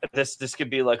know, this could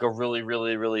be like a really,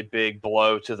 really, really big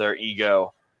blow to their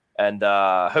ego, and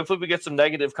hopefully we get some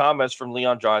negative comments from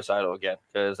Leon Draisaitl again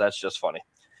because that's just funny.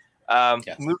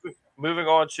 Yes. Moving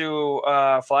on to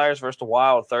Flyers versus the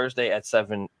Wild Thursday at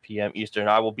 7 p.m. Eastern.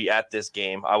 I will be at this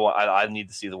game. I need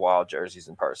to see the Wild jerseys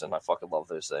in person. I fucking love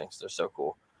those things. They're so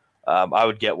cool. I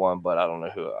would get one, but I don't know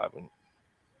who I would.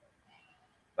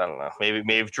 I don't know.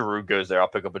 Maybe if Giroux goes there, I'll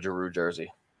pick up a Giroux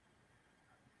jersey.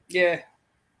 Yeah.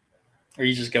 Or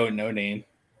you just go with no name.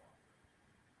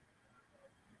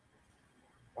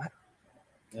 What?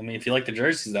 I mean, if you like the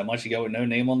jerseys that much, you go with no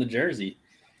name on the jersey.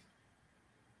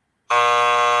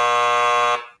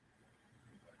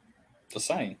 Just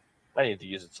saying. I need to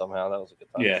use it somehow. That was a good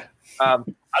time. Yeah.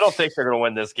 I don't think they're going to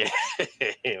win this game.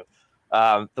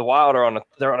 The Wild are on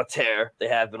a tear. They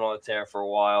have been on a tear for a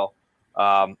while.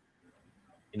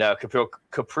 You know,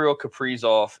 Kaprizov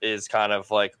Kaprizov is kind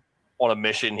of like on a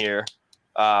mission here.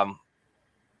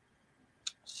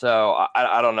 So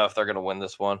I don't know if they're going to win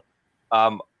this one.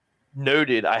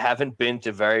 Noted, I haven't been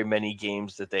to very many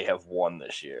games that they have won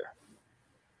this year.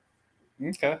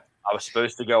 Okay. I was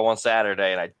supposed to go on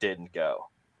Saturday, and I didn't go.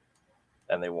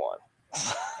 And they won.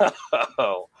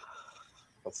 So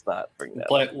let's not bring that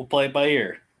We'll play it by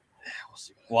ear. Yeah, we'll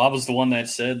see. Well, I was the one that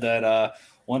said that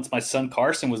once my son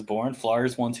Carson was born,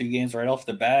 Flyers won 2 games right off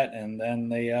the bat, and then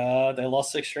they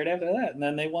lost 6 straight after that, and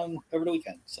then they won over the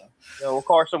weekend. So, well,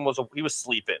 Carson was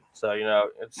sleeping, so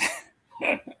it's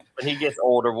when he gets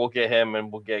older, we'll get him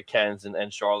and we'll get Ken's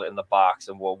and Charlotte in the box,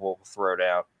 and we'll throw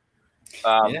down.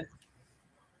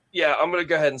 Yeah, I'm going to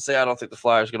go ahead and say I don't think the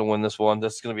Flyers are going to win this one.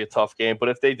 This is going to be a tough game, but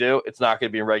if they do, it's not going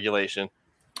to be in regulation.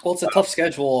 Well, it's a tough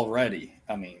schedule already.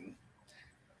 I mean,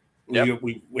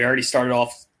 we already started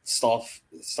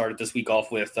this week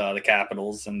off with the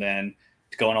Capitals, and then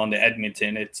going on to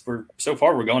Edmonton. So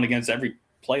far we're going against every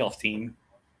playoff team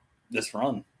this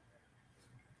run.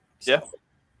 So.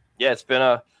 Yeah, it's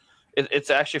been it's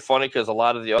actually funny because a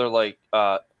lot of the other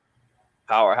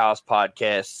powerhouse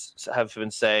podcasts have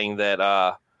been saying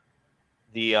that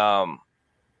the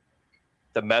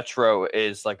Metro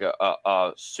is like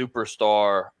a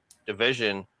superstar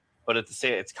division, but at the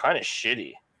same, it's kind of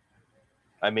shitty.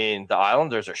 I mean, the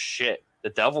Islanders are shit.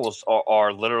 The Devils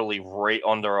are literally right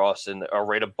under us and are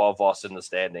right above us in the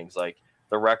standings. Like,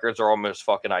 the records are almost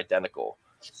fucking identical.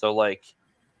 So, like,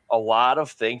 a lot of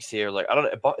things here. Like, I don't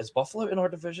know. Is Buffalo in our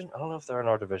division? I don't know if they're in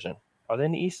our division. Are they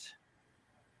in the East?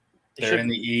 They're in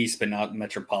the East, but not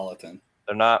Metropolitan.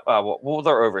 They're not. Well,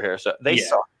 they're over here, so they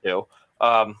suck too.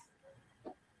 I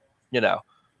don't know.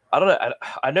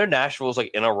 I know Nashville's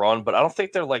like in a run, but I don't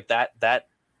think they're like that. They're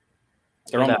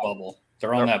on the bubble.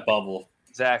 They're on that bubble.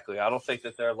 Exactly. I don't think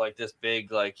that they're like this big,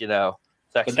 But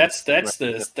that's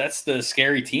the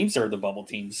scary teams are the bubble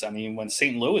teams. I mean, when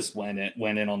St. Louis went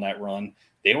in on that run,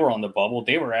 they were on the bubble.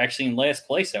 They were actually in last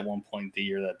place at one point the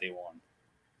year that they won.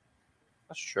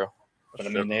 That's true. But I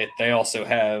mean, they also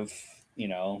have,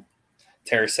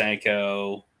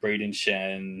 Tarasenko, Braden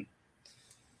Shen,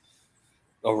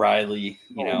 O'Reilly,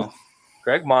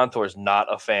 Greg Montour is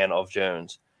not a fan of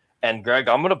Jones. And Greg,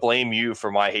 I'm going to blame you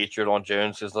for my hatred on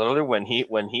Jones because literally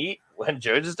when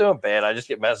Jones is doing bad, I just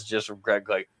get messages from Greg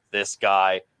like, this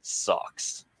guy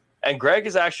sucks. And Greg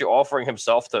is actually offering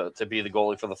himself to be the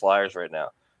goalie for the Flyers right now.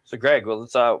 So Greg, well,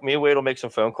 let's me and Wade will make some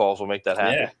phone calls. We'll make that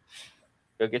happen. Yeah.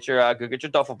 Go get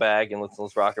your duffel bag and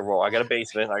let's rock and roll. I got a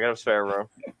basement. I got a spare room.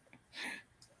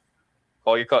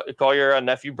 Call your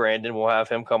nephew Brandon. We'll have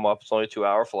him come up. It's only a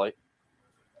 2-hour flight.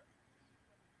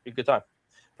 Be a good time.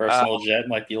 Personal jet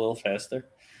might be a little faster.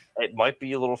 It might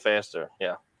be a little faster.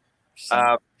 Yeah. So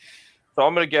I'm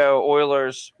going to go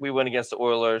Oilers. We win against the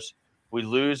Oilers. We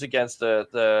lose against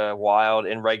the Wild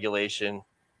in regulation.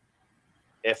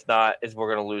 If not,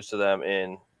 we're going to lose to them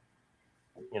in,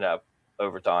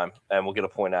 overtime, and we'll get a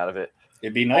point out of it.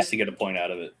 It'd be nice to get a point out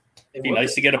of it. It'd be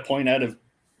nice to get a point out of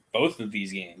both of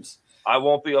these games. I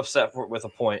won't be upset with a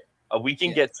point. We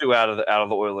can get 2 out of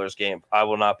the Oilers game. I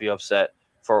will not be upset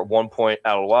for 1 point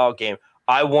out of the Wild game.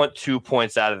 I want 2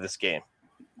 points out of this game.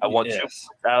 I want 2 points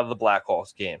out of the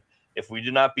Blackhawks game. If we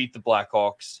do not beat the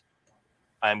Blackhawks,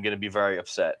 I'm going to be very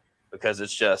upset because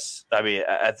it's just, I mean,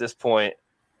 at this point.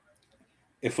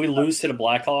 If we lose to the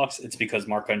Blackhawks, it's because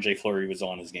Marc-Andre Fleury was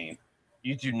on his game.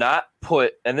 You do not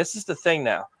put, and this is the thing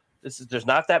now, there's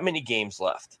not that many games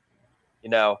left.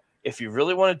 If you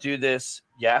really want to do this,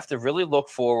 you have to really look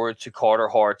forward to Carter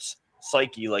Hart's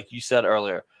psyche, like you said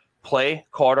earlier. Play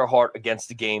Carter Hart against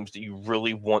the games that you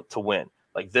really want to win,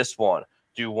 like this one.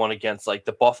 Do one against like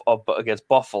against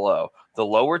Buffalo, the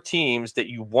lower teams that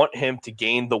you want him to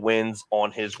gain the wins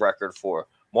on his record for.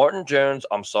 Martin Jones,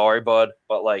 I'm sorry, bud,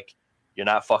 but like you're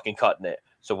not fucking cutting it.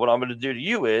 So what I'm going to do to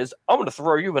you is I'm going to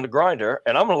throw you in the grinder,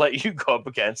 and I'm going to let you go up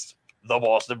against the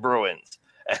Boston Bruins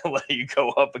and let you go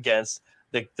up against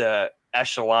the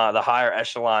higher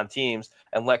echelon teams,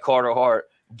 and let Carter Hart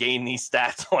gain these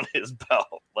stats on his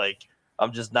belt. Like,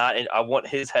 I'm just not. I want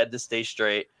his head to stay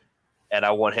straight, and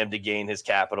I want him to gain his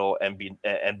capital and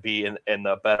be in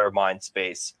a better mind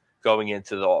space going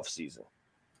into the off season.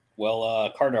 Well,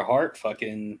 Carter Hart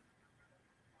fucking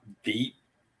beat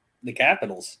the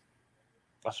Capitals.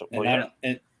 And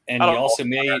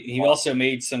he also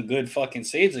made some good fucking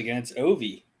saves against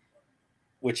Ovi,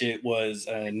 which it was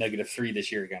a -3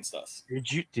 this year against us.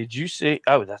 Did you say?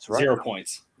 Oh, that's right. 0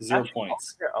 points. 0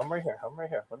 points. I'm right here.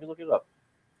 Let me look it up.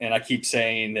 And I keep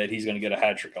saying that he's going to get a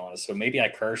hat trick on us, so maybe I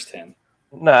cursed him.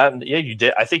 No, yeah, you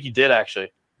did. I think you did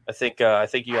actually. I think you have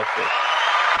to.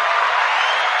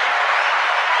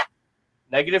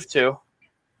 -2.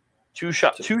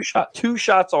 Two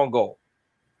shots on goal.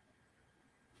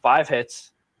 5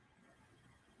 hits.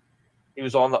 He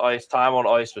was on the ice. Time on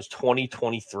ice was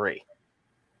 20-23.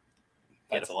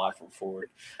 That's a lot from forward.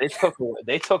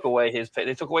 They took away his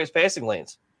passing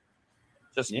lanes.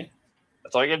 That's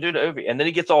all you gotta do to Ovi. And then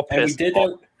he gets all pissed.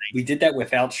 And we did that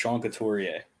without Sean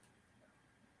Couturier.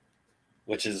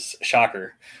 which is a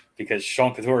shocker because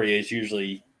Sean Couturier is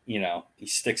usually, he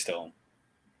sticks to him.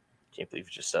 Can't believe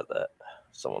you just said that.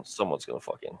 Someone's gonna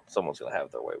have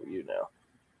their way with you now.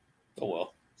 Oh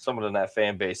well. Someone in that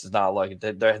fan base is not like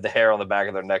the hair on the back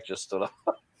of their neck just stood up.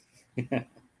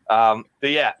 But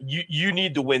yeah, you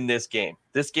need to win this game.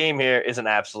 This game here is an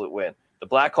absolute win. The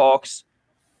Blackhawks,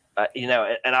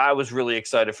 and I was really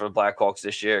excited for the Blackhawks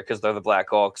this year because they're the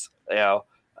Blackhawks.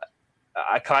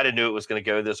 I kind of knew it was going to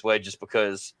go this way just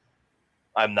because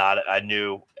I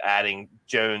knew adding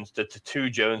Jones, the two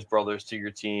Jones brothers to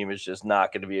your team is just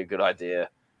not going to be a good idea.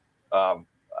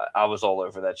 I was all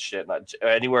over that shit.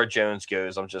 Anywhere Jones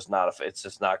goes, I'm just not. It's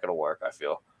just not going to work, I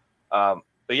feel.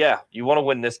 But yeah, you want to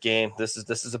win this game. This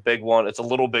is a big one. It's a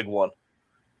little big one.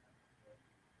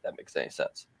 If that makes any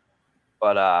sense.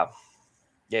 But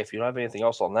yeah, if you don't have anything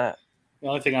else on that. The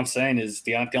only thing I'm saying is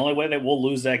the only way that we'll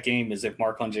lose that game is if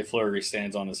Marc-Andre Fleury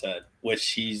stands on his head,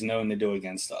 which he's known to do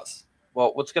against us.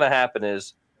 Well, what's going to happen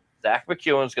is Zach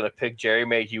McEwen's going to pick Jerry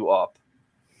Mayhew up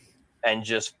and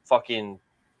just fucking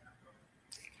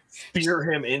spear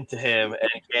him into him, and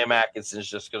Cam Atkinson's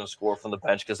just going to score from the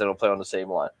bench because they don't play on the same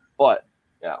line. But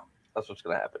yeah, that's what's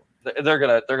going to happen. They're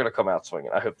gonna come out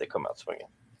swinging. I hope they come out swinging.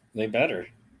 They better,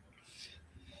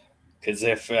 because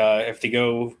if they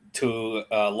go to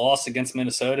a loss against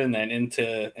Minnesota and then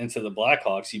into the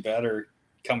Blackhawks, you better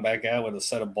come back out with a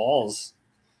set of balls.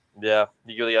 Yeah,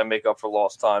 you really got to make up for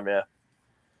lost time. Yeah,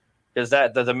 because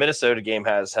the Minnesota game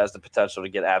has the potential to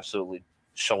get absolutely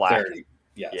shellacked.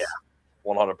 Yes. Yeah,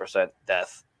 100%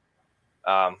 death.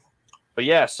 But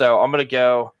yeah, so I'm gonna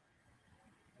go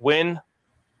win,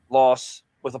 loss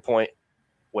with a point,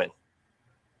 win.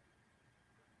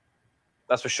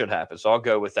 That's what should happen. So I'll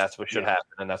go with that's what should happen,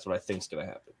 and that's what I think is going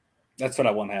to happen. That's what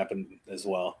I want to happen as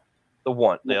well. The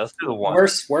one. Yeah, let's do the one.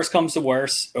 Worst comes to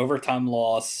worst. Overtime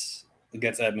loss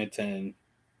against Edmonton.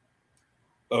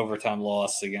 Overtime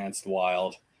loss against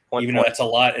Wild. Even though it's a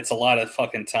lot of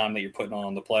fucking time that you're putting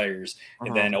on the players.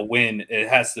 And then a win. It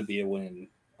has to be a win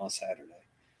on Saturday.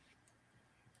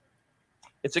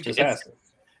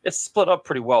 It's split up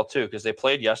pretty well, too, because they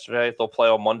played yesterday. They'll play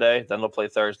on Monday. Then they'll play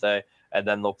Thursday. And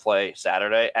then they'll play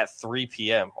Saturday at 3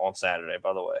 p.m. on Saturday,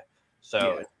 by the way.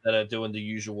 So instead of doing the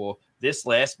usual, this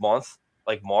last month,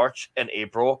 like March and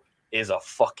April, is a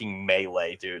fucking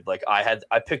melee, dude. Like I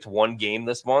picked one game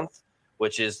this month,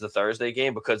 which is the Thursday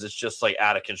game, because it's just like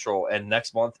out of control. And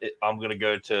next month, I'm gonna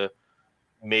go to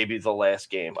maybe the last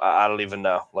game. I don't even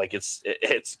know. Like it's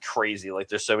crazy. Like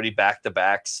there's so many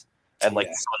back-to-backs and like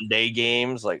Sunday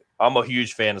games. Like I'm a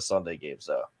huge fan of Sunday games,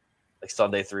 though. Like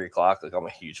Sunday 3:00. Like I'm a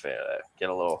huge fan of that.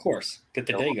 Get a little, of course, get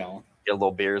the day going. Get a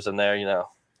little beers in there,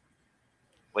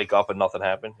 Wake up and nothing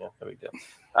happened. Yeah, no big deal.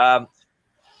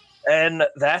 And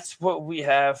that's what we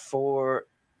have for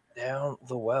Down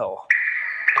the Well.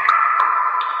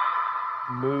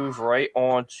 Move right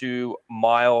on to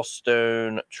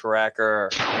Milestone Tracker.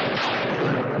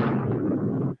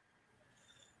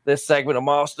 This segment of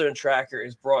Milestone Tracker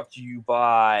is brought to you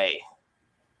by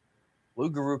Lou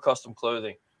Guru Custom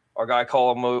Clothing. Our guy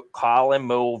Colin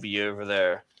Mulvey over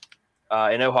there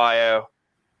in Ohio.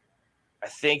 I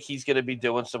think he's going to be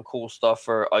doing some cool stuff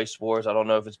for Ice Wars. I don't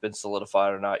know if it's been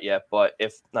solidified or not yet, but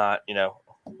if not,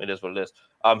 it is what it is.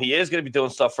 He is going to be doing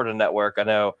stuff for the network. I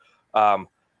know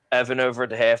Evan over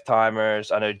at the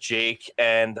Halftimers. I know Jake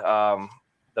and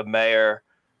the mayor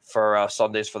for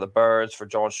Sundays for the Birds, for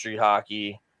John Street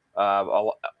Hockey.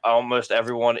 Almost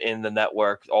everyone in the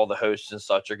network, all the hosts and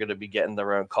such, are going to be getting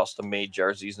their own custom-made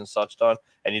jerseys and such done.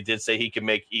 And he did say he can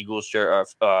make Eagles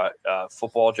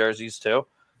football jerseys too.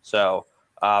 So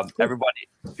everybody,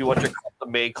 if you want your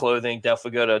custom-made clothing,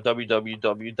 definitely go to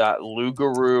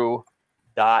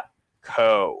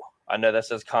www.luguru.co. I know that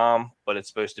says com, but it's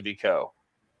supposed to be co.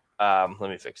 Let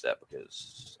me fix that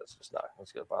because that's just not.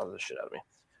 That's going to bother the shit out of me.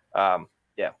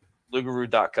 Yeah,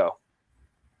 luguru.co.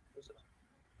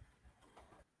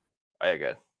 Oh, yeah,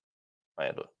 good. I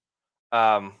handle it.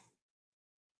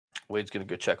 Wade's going to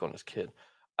go check on his kid.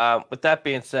 With that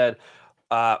being said,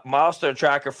 Milestone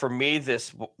Tracker for me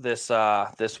this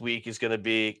week is going to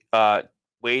be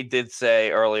Wade did say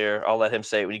earlier, I'll let him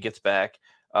say it when he gets back,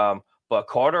 but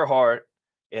Carter Hart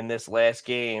in this last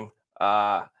game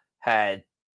had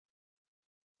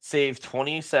saved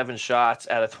 27 shots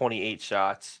out of 28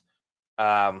 shots.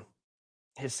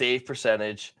 His save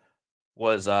percentage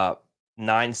was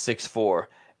 .964,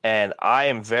 and I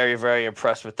am very, very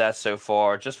impressed with that so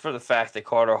far, just for the fact that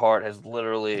Carter Hart has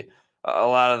literally a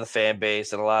lot of the fan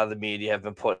base and a lot of the media have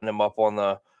been putting him up on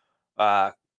the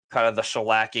kind of the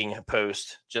shellacking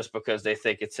post just because they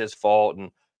think it's his fault.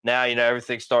 And Now,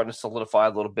 everything's starting to solidify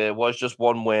a little bit. It was just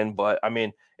one win, but, I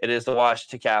mean, it is the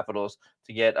Washington Capitals.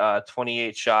 To get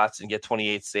 28 shots and get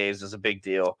 28 saves is a big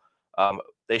deal.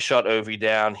 They shut Ovi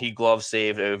down. He glove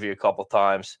saved Ovi a couple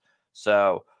times.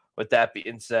 So, with that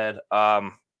being said,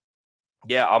 I'm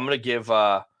going to give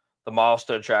the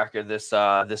milestone tracker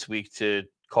this week to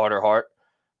Carter Hart.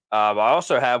 I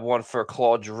also have one for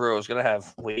Claude Giroux. I was going to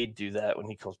have Wade do that when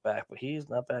he comes back, but he's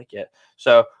not back yet.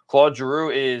 So Claude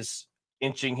Giroux is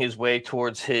inching his way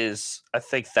towards his, I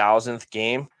think, 1,000th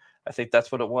game. I think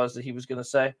that's what it was that he was going to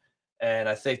say. And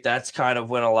I think that's kind of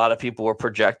when a lot of people were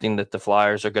projecting that the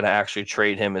Flyers are going to actually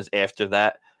trade him as after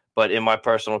that. But in my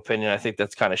personal opinion, I think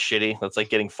that's kind of shitty. That's like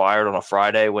getting fired on a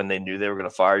Friday when they knew they were going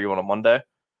to fire you on a Monday.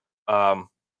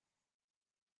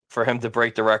 For him to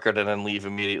break the record and then leave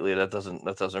immediately, that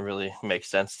doesn't really make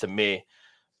sense to me.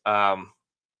 But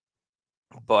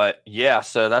yeah,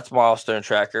 so that's milestone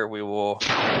tracker. We will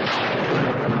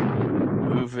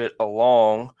move it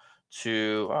along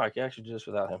to. Oh, I can actually do this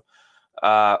without him.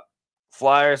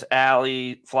 Flyers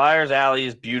Alley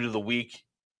is Beauty of the Week,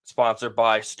 sponsored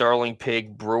by Sterling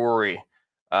Pig Brewery.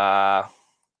 Oh,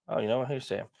 you know what? Who's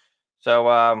Sam?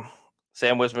 So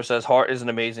Sam Wismer says Hart is an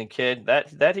amazing kid.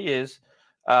 That he is.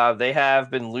 They have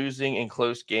been losing in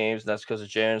close games. And that's because of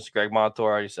Jones. Greg Montour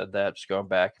already said that. Just going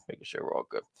back, making sure we're all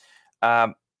good.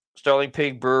 Sterling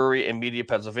Pig Brewery in Media,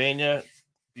 Pennsylvania.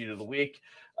 Beauty of the Week.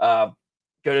 Go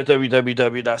to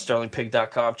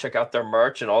www.sterlingpig.com. Check out their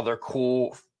merch and all their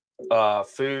cool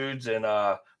foods and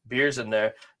beers in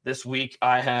there. This week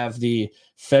I have the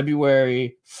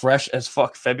February Fresh as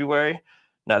Fuck February.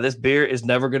 Now this beer is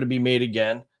never going to be made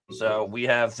again. So we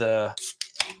have the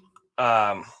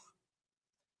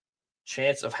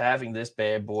chance of having this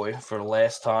bad boy for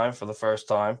the first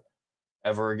time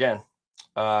ever again.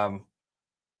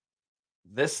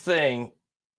 This thing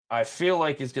I feel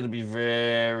like is going to be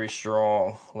very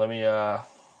strong. Let me got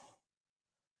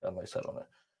a nice head on it.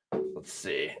 Let's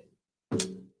see.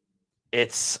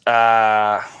 It's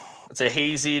a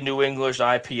hazy New English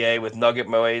IPA with Nugget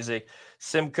Mosaic,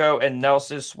 Simcoe, and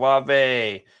Nelson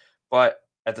Suave. But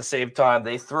at the same time,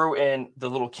 they threw in the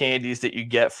little candies that you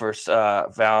get for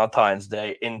Valentine's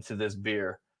Day into this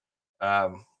beer.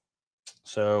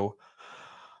 So,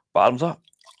 bottoms up.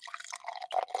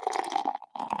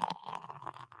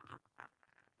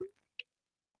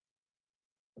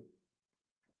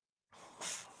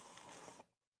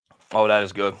 Oh, that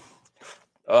is good.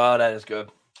 Oh, that is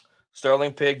good.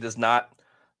 Sterling Pig does not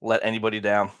let anybody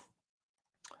down.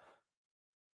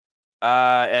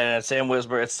 And Sam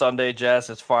Wisber, it's Sunday, Jess.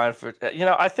 It's fine for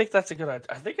I think that's a good idea.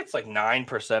 I think it's like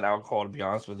 9% alcohol, to be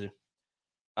honest with you.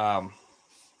 I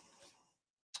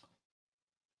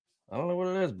don't know what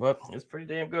it is, but it's pretty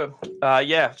damn good.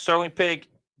 Sterling Pig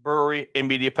Brewery in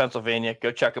Media, Pennsylvania.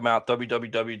 Go check them out.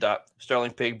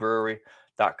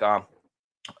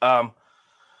 www.sterlingpigBrewery.com.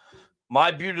 My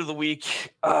beauty of the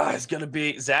week is going to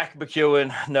be Zach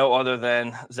McEwen, no other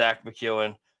than Zach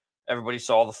McEwen. Everybody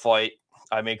saw the fight.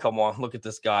 I mean, come on, look at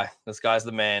this guy. This guy's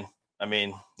the man. I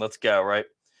mean, let's go, right?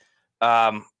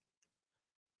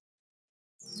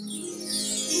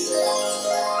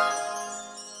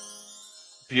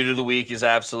 Beauty of the week is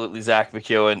absolutely Zach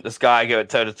McEwen. This guy go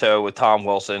toe-to-toe with Tom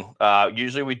Wilson.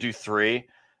 Usually we do 3.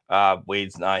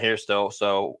 Wade's not here still,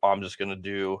 so I'm just going to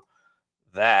do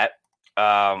that.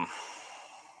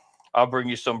 I'll bring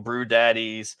you some Brew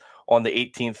Daddies on the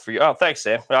 18th for you. Oh, thanks,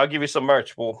 Sam. I'll give you some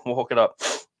merch. We'll hook it up.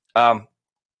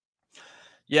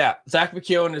 Zach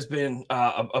McEwen has been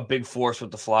a big force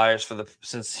with the Flyers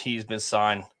since he's been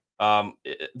signed.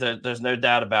 There's no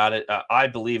doubt about it. I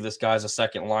believe this guy's a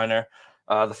second liner.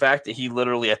 The fact that he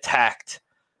literally attacked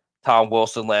Tom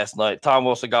Wilson last night. Tom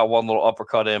Wilson got one little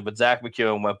uppercut in, but Zach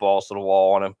McEwen went balls to the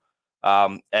wall on him.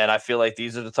 And I feel like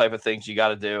these are the type of things you got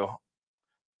to do.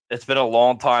 It's been a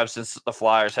long time since the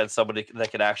Flyers had somebody that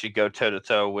could actually go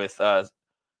toe-to-toe with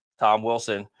Tom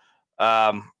Wilson.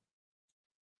 Embiid's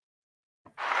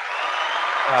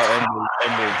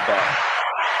back.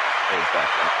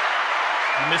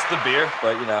 You missed the beer,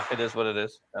 but, it is what it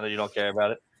is. I know you don't care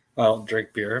about it. I don't drink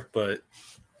beer, but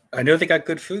I know they got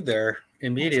good food there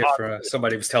in Media.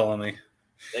 Somebody was telling me.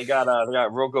 They got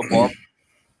real good bar.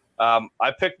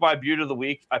 I picked my beauty of the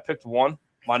week. I picked one.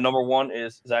 My number one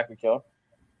is Zach McEwen.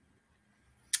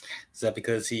 Is that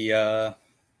because he got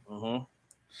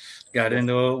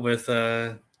into it with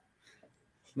Mr.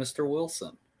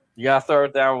 Wilson? You got to throw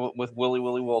it down with Willie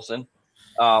Wilson.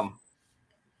 I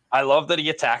love that he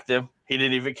attacked him. He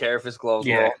didn't even care if his gloves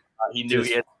were off. He knew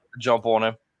he had to jump on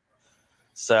him.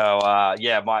 So, I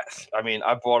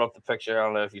brought up the picture. I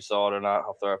don't know if you saw it or not.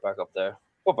 I'll throw it back up there.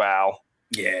 Wow.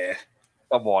 Yeah.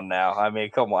 Come on now. I mean,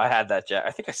 come on. I had that jacket.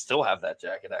 I think I still have that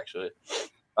jacket, actually.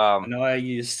 I know I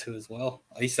used to as well.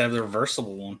 I used to have the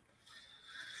reversible one.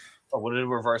 What did it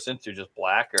reverse into? Just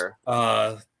black or?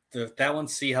 That one.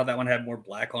 See how that one had more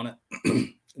black on it?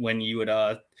 When you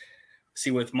would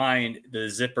see with mine, the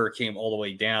zipper came all the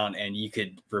way down, and you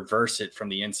could reverse it from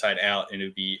the inside out, and it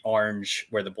would be orange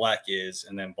where the black is,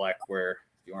 and then black where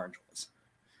the orange was.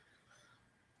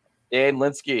 Dan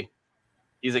Linsky,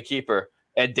 he's a keeper.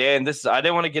 And Dan, I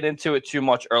didn't want to get into it too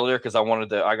much earlier because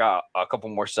I got a couple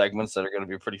more segments that are going to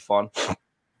be pretty fun.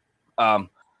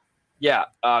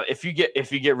 If you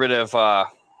get rid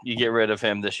of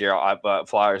him this year,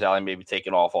 Flyers Alley maybe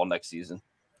taking off all next season.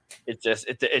 It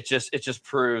just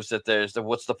proves that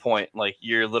what's the point? Like,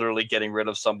 you're literally getting rid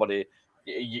of somebody.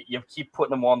 You keep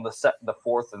putting him on the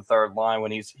fourth and third line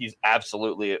when he's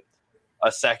absolutely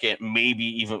a second, maybe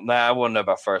even. I wouldn't know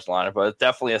about first liner, but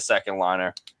definitely a second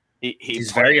liner.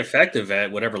 He's very effective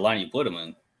at whatever line you put him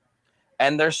in.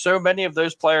 And there's so many of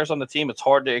those players on the team, it's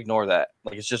hard to ignore that.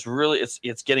 Like, it's just really,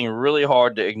 it's getting really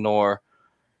hard to ignore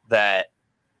that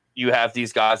you have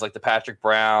these guys like the Patrick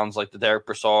Browns, like the Derek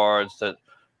Brassards, that,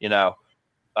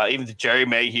 even the Jerry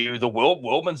Mayhew, the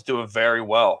Wilman's doing very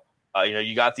well.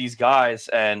 You got these guys,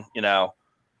 and,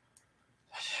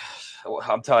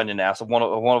 I'm telling you now, so one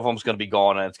of them's going to be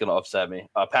gone, and it's going to upset me.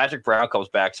 Patrick Brown comes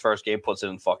back, his first game, puts it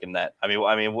in the fucking net. I mean,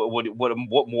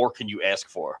 what more can you ask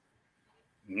for?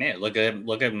 Man, look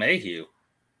at Mayhew.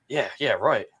 Yeah,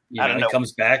 right. I don't know.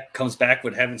 Comes back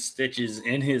with having stitches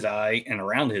in his eye and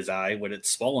around his eye when it's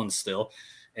swollen still,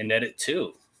 and net it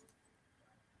too.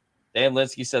 Dan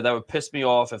Linsky said that would piss me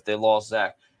off if they lost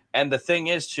Zach. And the thing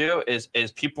is, too, is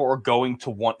people are going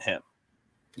to want him.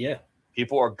 Yeah.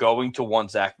 People are going to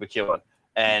want Zach McEwen.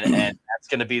 And that's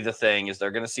going to be the thing, is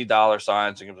they're going to see dollar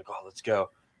signs. They're going to be like, oh, let's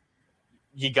go.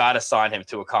 You got to sign him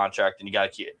to a contract, and you got to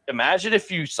keep it. Imagine if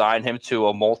you sign him to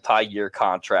a multi-year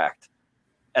contract,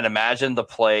 and imagine the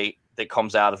play that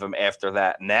comes out of him after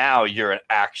that. Now you're an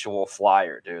actual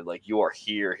Flyer, dude. Like, you are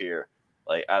here.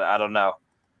 Like, I don't know.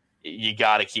 You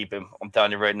got to keep him. I'm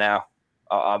telling you right now.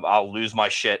 I'll lose my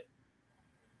shit.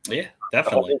 Yeah,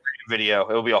 definitely. Video.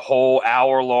 It'll be a whole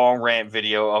hour-long rant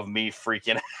video of me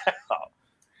freaking out.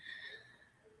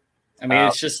 I mean,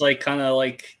 it's just like kind of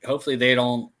like, hopefully they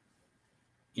don't,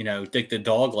 dig the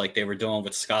dog like they were doing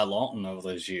with Scott Lawton over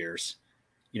those years.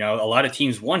 A lot of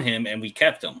teams won him, and we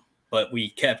kept him, but we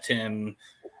kept him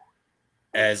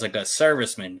as like a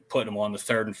serviceman, putting him on the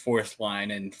third and fourth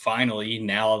line. And finally,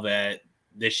 now that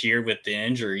this year with the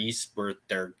injuries,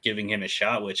 they're giving him a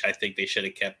shot, which I think they should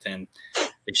have kept him.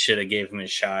 They should have gave him a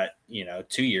shot,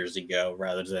 2 years ago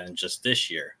rather than just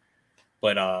this year.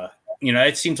 But,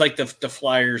 it seems like the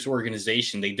Flyers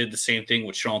organization, they did the same thing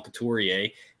with Sean Couturier.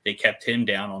 They kept him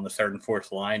down on the third and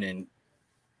fourth line, and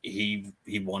he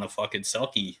won a fucking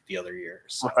Selke the other year.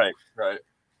 So. Right.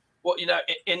 Well,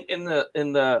 in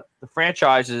the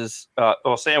franchises,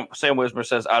 Sam Wismer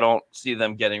says, I don't see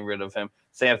them getting rid of him.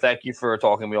 Sam, thank you for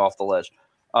talking me off the ledge.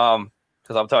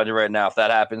 Because I'm telling you right now, if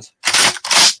that happens,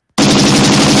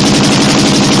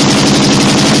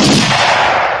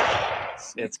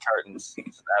 it's curtains.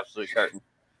 It's an absolute curtain.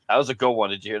 That was a good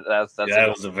one. Did you hear that? That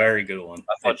was a very good one.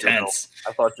 I thought you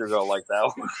were going to like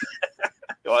that one.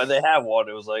 Well, they have one.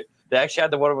 It was like, they actually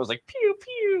had the one that was like, pew,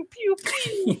 pew, pew,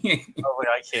 pew. I was like,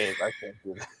 I can't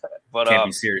do that. But, can't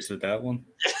be serious with that one.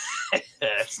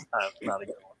 It's not a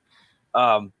good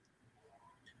one.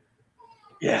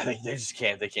 Yeah, they just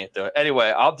can't. They can't do it.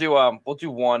 Anyway, I'll do. We'll do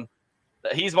one.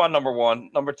 He's my number one.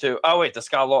 Number two. Oh wait, the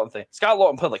Scott Lawton thing. Scott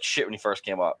Lawton played like shit when he first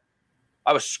came up.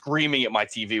 I was screaming at my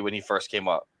TV when he first came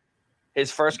up.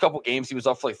 His first couple games, he was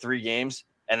up for like 3 games,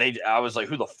 and I was like,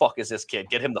 "Who the fuck is this kid?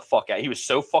 Get him the fuck out!" He was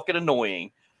so fucking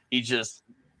annoying. He just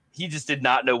did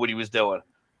not know what he was doing.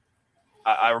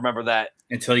 I remember that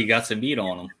until he got some meat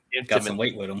on him. Got some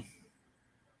weight with him.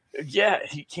 Yeah,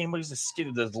 he came with his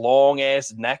skin, this long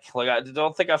ass neck. Like, I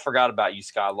don't think I forgot about you,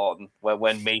 Scott Lawton.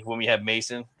 When we had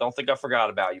Mason, don't think I forgot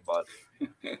about you, bud.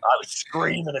 I was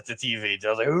screaming at the TV. I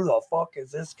was like, "Who the fuck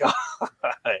is this guy?"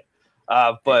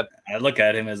 But I look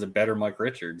at him as a better Mike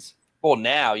Richards. Well,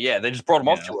 now, yeah, they just brought him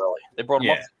up too early. They brought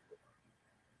him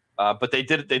up. But they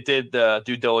did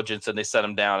due diligence, and they set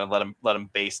him down and let him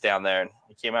base down there, and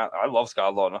he came out. I love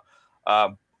Scott Lawton.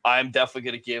 I'm definitely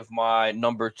going to give my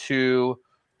number 2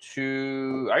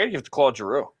 to I got to give it to Claude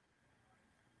Giroux.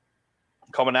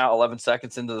 Coming out 11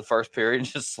 seconds into the first period and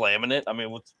just slamming it. I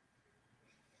mean,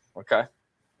 okay,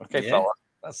 yeah. Fella.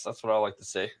 That's what I like to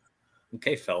see.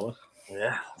 Okay, fella.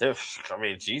 Yeah, dude, I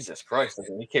mean, Jesus Christ,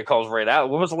 he can't call right out.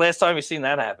 When was the last time you seen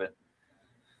that happen?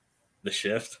 The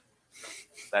shift.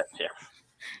 That,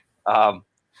 yeah.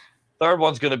 Third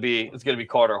one's gonna be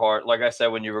Carter Hart. Like I said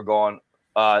when you were gone,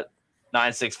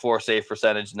 9.64 save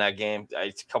percentage in that game.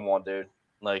 Come on, dude.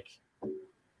 Like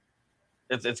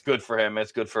it's good for him.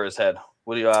 It's good for his head.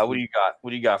 What do you got?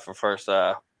 What do you got for first?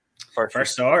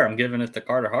 First star, I'm giving it to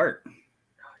Carter Hart.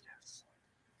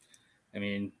 I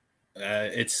mean,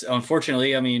 it's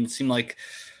unfortunately. I mean, it seemed like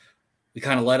we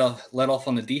kind of let off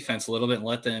on the defense a little bit and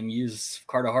let them use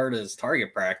Carter Hart as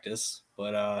target practice,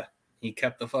 but he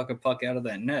kept the fucking puck out of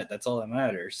that net. That's all that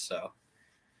matters. So,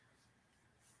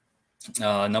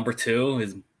 number 2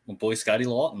 is my boy Scotty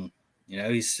Lawton. You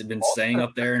know, he's been staying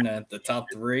up there in the top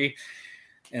 3,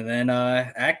 and then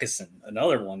Atkinson,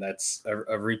 another one that's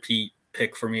a repeat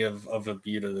pick for me of a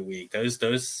beaut of the week.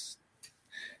 Those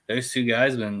 2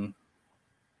 guys been.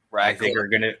 I think are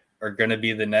gonna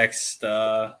be the next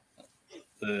the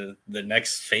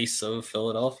next face of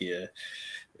Philadelphia,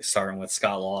 starting with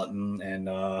Scott Lawton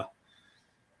and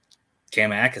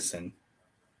Cam Atkinson.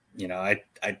 You know, I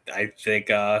think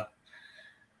can't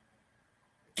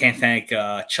thank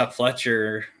Chuck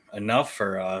Fletcher enough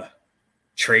for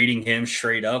trading him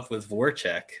straight up with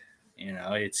Voracek. You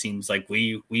know, it seems like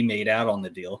we made out on the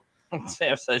deal.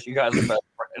 Sam says you guys are best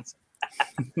friends.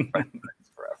 Forever.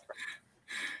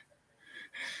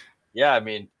 Yeah, I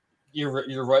mean,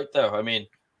 you're right though. I mean,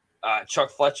 Chuck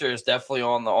Fletcher is definitely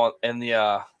on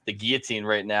the guillotine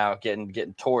right now, getting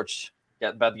torched,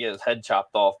 about to get his head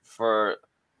chopped off for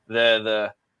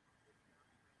the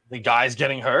guys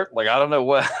getting hurt. Like I don't know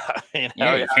what. I mean,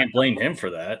 you can't blame him for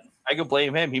that. I could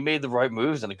blame him. He made the right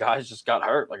moves, and the guys just got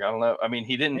hurt. Like I don't know. I mean,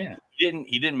 he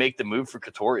didn't make the move for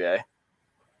Couturier.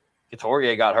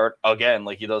 Couturier got hurt again,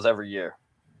 like he does every year.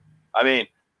 I mean,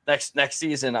 next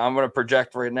season, I'm going to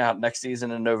project right now. Next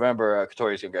season in November,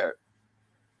 Couturier's going to get hurt.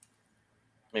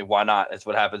 I mean, why not? It's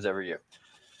what happens every year.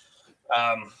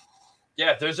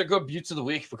 Yeah, there's a good beauts of the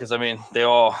week because I mean,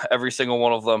 every single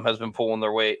one of them has been pulling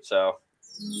their weight. So.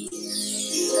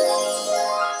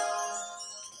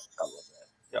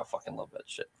 Yeah, I fucking love that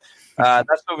shit.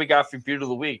 That's what we got for Beauty of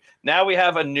the Week. Now we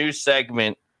have a new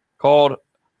segment called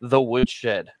The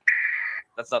Woodshed.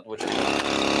 That's not the Woodshed.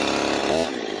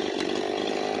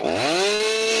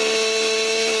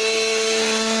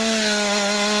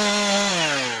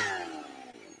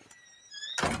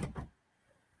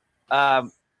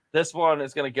 This one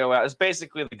is going to go out. It's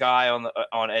basically the guy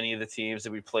on any of the teams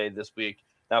that we played this week.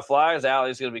 Now, Flyers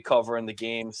Alley is going to be covering the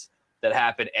games that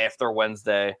happen after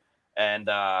Wednesday. And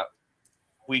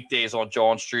weekdays on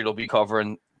John Street will be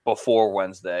covering before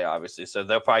Wednesday, obviously. So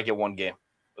they'll probably get one game,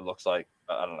 it looks like.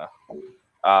 I don't know.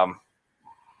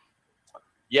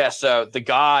 Yeah, so the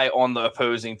guy on the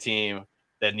opposing team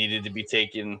that needed to be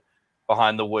taken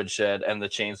behind the woodshed and the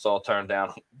chainsaw turned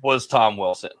down was Tom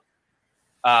Wilson.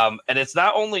 And it's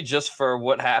not only just for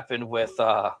what happened with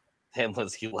him,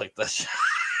 Liz, you like this.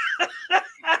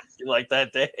 You like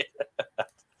that day?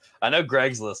 I know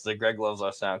Greg's listening. Greg loves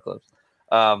our sound clips.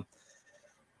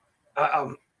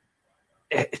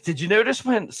 Did you notice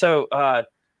when? So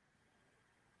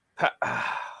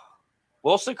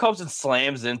Wilson comes and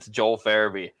slams into Joel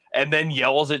Farabee and then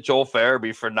yells at Joel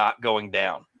Farabee for not going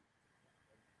down.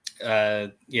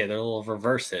 Yeah, they're a little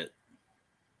reverse hit.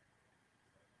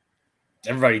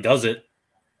 Everybody does it.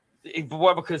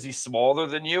 What? Because he's smaller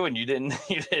than you, and you didn't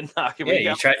knock him.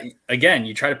 Yeah,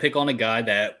 you try to pick on a guy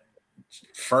that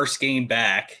first game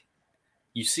back,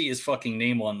 you see his fucking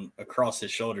name across his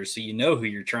shoulder, so you know who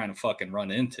you're trying to fucking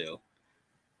run into.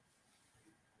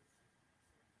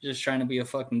 Just trying to be a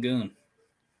fucking goon.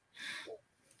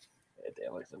 Yeah,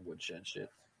 damn, like the woodshed shit.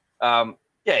 Yeah,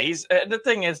 the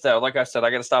thing is though, like I said,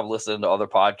 I got to stop listening to other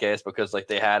podcasts because like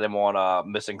they had him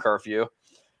on Missing Curfew.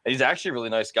 And he's actually a really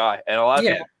nice guy, and a lot of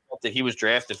people thought that he was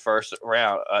drafted first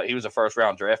round. He was a first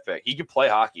round draft pick. He could play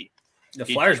hockey. The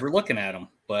Flyers were looking at him,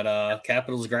 but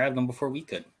Capitals grabbed him before we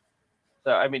could.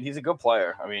 So I mean, he's a good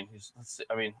player. I mean, let's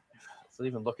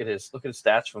even look at his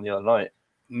stats from the other night.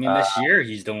 I mean, this year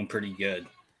he's doing pretty good.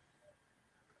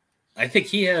 I think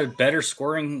he had better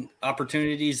scoring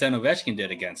opportunities than Ovechkin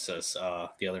did against us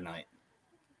the other night.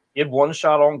 He had one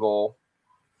shot on goal,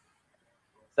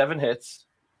 7 hits,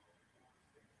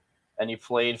 and he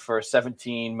played for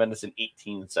 17 minutes and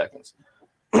 18 seconds.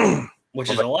 Which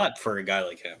is a lot for a guy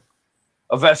like him.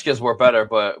 Ovechkin's were better,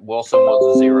 but Wilson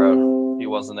was a 0. He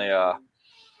wasn't a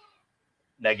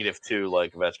 -2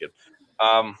 like Ovechkin.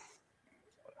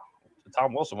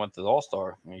 Tom Wilson went to the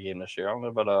All-Star game this year. I don't know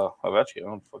about Ovechkin. I don't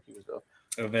know what the fuck he was doing.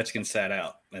 Ovechkin sat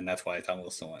out, and that's why Tom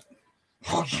Wilson went.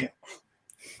 Oh,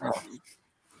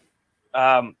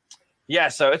 yeah. Yeah,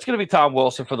 so it's going to be Tom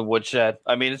Wilson for the woodshed.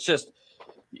 I mean, it's just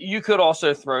You could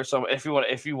also throw some if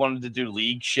you wanted to do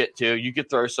league shit too. You could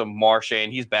throw some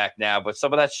Marchand. He's back now, but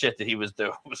some of that shit that he was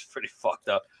doing was pretty fucked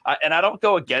up. And I don't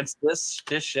go against this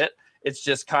shit. It's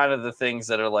just kind of the things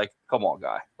that are like, come on,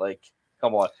 guy, like,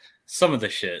 come on. Some of the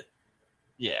shit.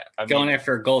 Yeah, going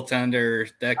after a goaltender.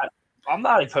 I'm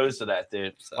not opposed to that,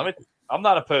 dude. So. I'm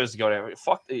not opposed to going after.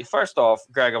 Fuck. First off,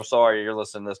 Greg, I'm sorry you're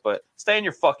listening to this, but stay in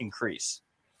your fucking crease,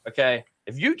 okay?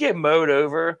 If you get mowed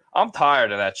over, I'm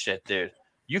tired of that shit, dude.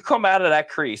 You come out of that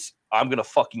crease, I'm gonna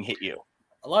fucking hit you.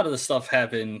 A lot of the stuff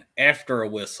happened after a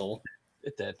whistle.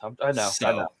 It did. I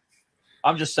know.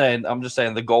 I'm just saying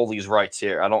the goalie's rights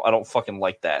here. I don't fucking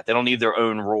like that. They don't need their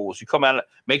own rules. You come out,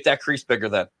 make that crease bigger.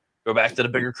 Then go back to the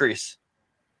bigger crease.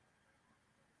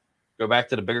 Go back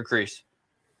to the bigger crease.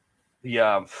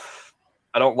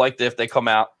 I don't like if they come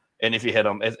out and if you hit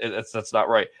them, that's not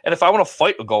right. And if I want to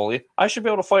fight a goalie, I should be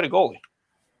able to fight a goalie.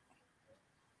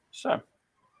 So.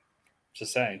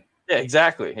 Just saying. Yeah,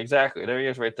 exactly. There he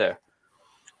is right there.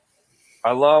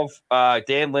 I love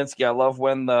Dan Linsky. I love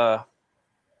when I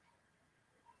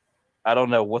don't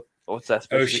know what's that?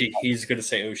 Oshie. He's going to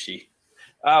say Oshie.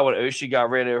 When Oshie got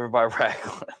ran over by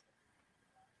Ragland.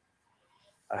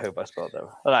 I hope I spelled that.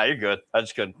 Oh, no, you're good. I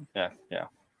just couldn't. Yeah.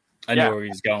 I know where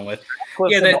he's going with.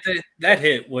 Yeah, that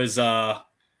hit was that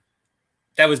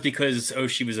was because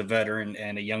Oshie was a veteran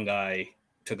and a young guy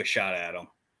took a shot at him.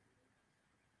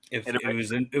 If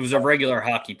it was a regular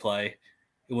hockey play,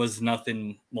 it was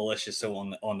nothing malicious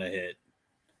on the hit.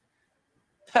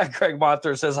 Greg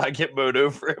Monter says I get mowed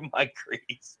over in my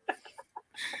crease.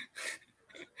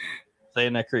 Stay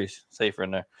in that crease, safer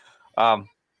in there. What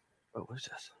is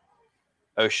this?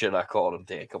 Oh shit! I called him.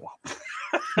 Dan, come on.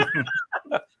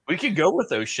 We can go with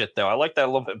those shit though. I like that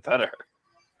a little bit better.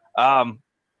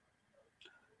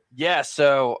 Yeah.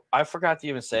 So I forgot to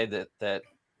even say that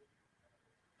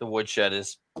the Woodshed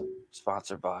is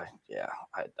sponsored by. Yeah,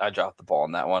 I dropped the ball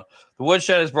on that one. The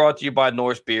Woodshed is brought to you by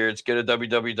Norse Beards. Go to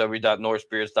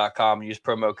www.norsebeards.com and use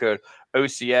promo code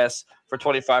OCS for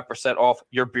 25% off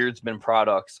your Beardsman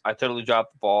products. I totally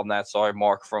dropped the ball on that. Sorry,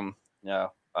 Mark from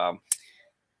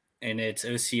and it's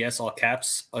OCS all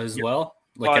caps as well,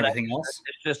 like everything else.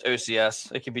 It's just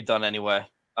OCS. It can be done anyway.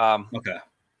 Okay.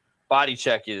 Body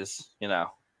check is the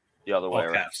other way.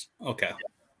 All caps. Okay.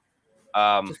 Just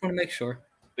want to make sure.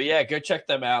 But yeah, go check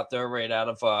them out. They're right out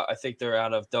of I think they're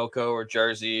out of Delco or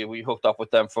Jersey. We hooked up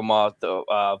with them from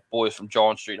the boys from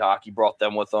John Street Hockey. Brought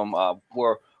them with them.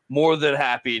 We're more than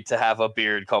happy to have a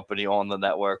beard company on the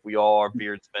network. We all are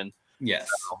beardsmen. Yes.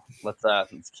 So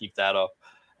let's keep that up.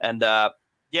 And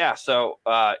yeah, so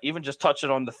even just touching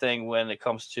on the thing when it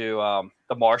comes to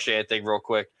the Marchand thing real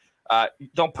quick,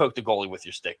 don't poke the goalie with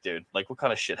your stick, dude. Like, what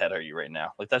kind of shithead are you right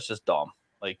now? Like, that's just dumb.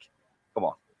 Like, come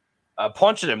on.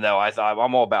 Punching him, though,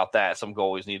 I'm all about that. Some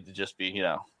goalies need to just be,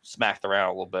 smacked around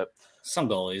a little bit. Some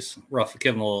goalies,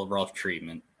 give them a little rough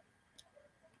treatment.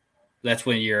 That's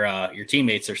when your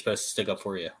teammates are supposed to stick up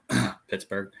for you,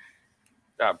 Pittsburgh.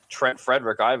 Trent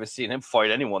Frederick, I haven't seen him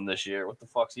fight anyone this year. What the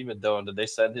fuck's he been doing? Did they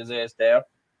send his ass down?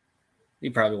 He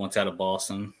probably wants out of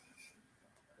Boston.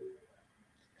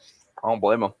 I don't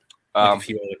blame him. Like a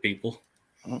few other people.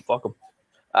 Fuck him.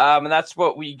 And that's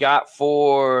what we got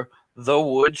for the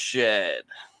Woodshed.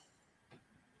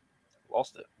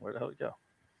 Lost it. Where the hell did it go?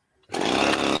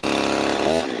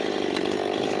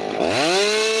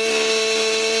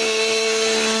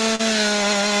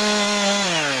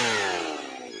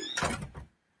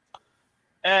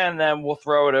 And then we'll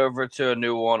throw it over to a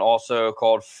new one also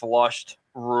called Flushed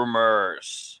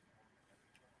Rumors.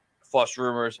 Flushed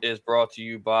Rumors is brought to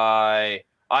you by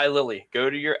iLily. Go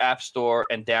to your app store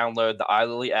and download the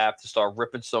iLily app to start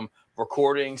ripping some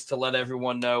recordings to let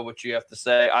everyone know what you have to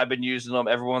say. I've been using them.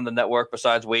 Everyone on the network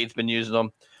besides Wade's been using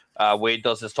them. Wade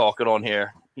does his talking on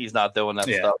here. He's not doing that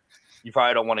stuff. You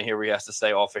probably don't want to hear what he has to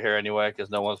say off of here anyway because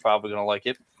no one's probably going to like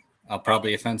it. I'll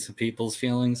probably offend some people's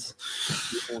feelings.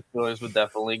 People's feelings would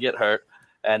definitely get hurt.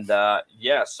 And,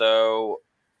 yeah, so...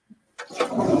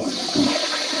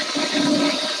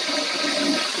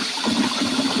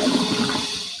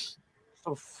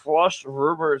 some flushed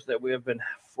rumors that we have been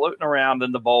floating around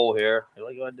in the bowl here. You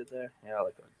like what I did there? Yeah, I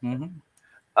like it.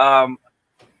 Mm-hmm.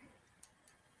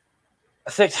 I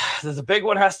think the big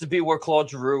one has to be where Claude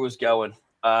Giroux is going.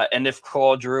 And if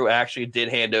Claude Giroux actually did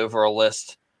hand over a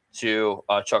list to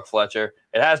Chuck Fletcher,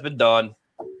 it has been done.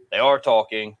 They are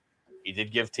talking. He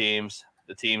did give teams.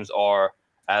 The teams are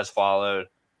as followed.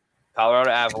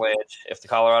 Colorado Avalanche. If the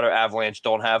Colorado Avalanche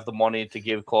don't have the money to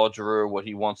give Claude Giroux what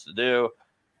he wants to do,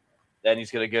 then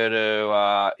he's going to go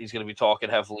to he's going to be talking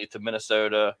heavily to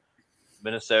Minnesota.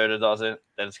 Minnesota doesn't,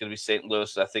 then it's going to be St.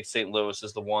 Louis. I think St. Louis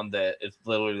is the one that is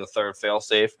literally the third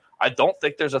fail-safe. I don't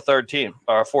think there's a third team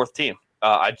or a fourth team.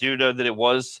 I do know that it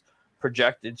was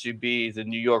projected to be the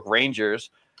New York Rangers,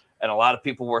 and a lot of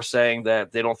people were saying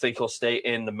that they don't think he'll stay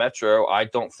in the Metro. I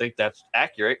don't think that's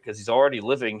accurate because he's already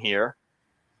living here.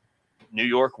 New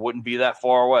York wouldn't be that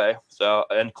far away. So,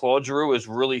 and Claude Giroux is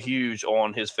really huge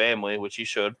on his family, which he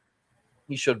should.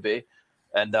 He should be,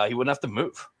 and he wouldn't have to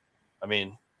move. I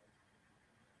mean,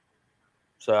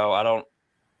 so I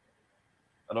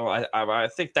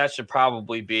think that should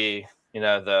probably be,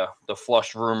 the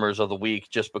flush rumors of the week,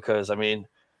 just because, I mean,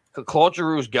 Claude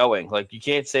Giroux's going. Like, you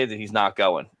can't say that he's not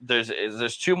going.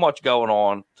 There's too much going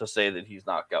on to say that he's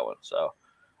not going. So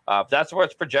that's where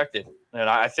it's projected. And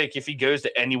I think if he goes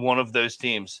to any one of those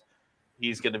teams,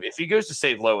 he's going to be. If he goes to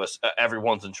St. Louis,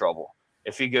 everyone's in trouble.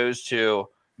 If he goes to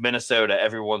Minnesota,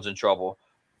 everyone's in trouble.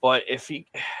 But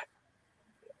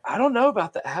I don't know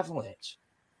about the Avalanche.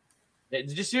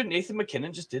 Did you see what Nathan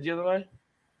McKinnon just did the other night?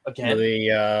 Again?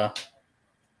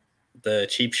 The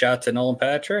cheap shot to Nolan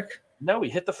Patrick? No, he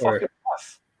hit the fucking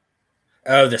ref.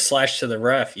 Oh, the slash to the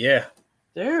ref, yeah.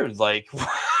 Dude, like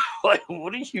what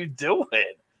are you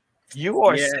doing? You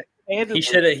are he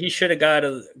should have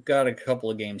got a couple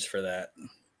of games for that.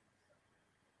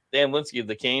 Dan Linsky,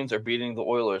 the Canes are beating the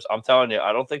Oilers. I'm telling you,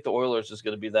 I don't think the Oilers is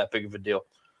going to be that big of a deal.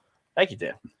 Thank you,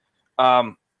 Dan.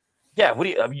 Yeah,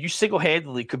 you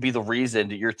single-handedly could be the reason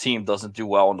that your team doesn't do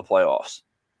well in the playoffs.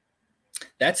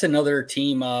 That's another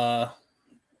team that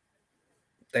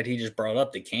he just brought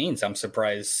up, the Canes. I'm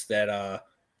surprised that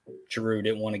Giroux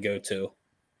didn't want to go to.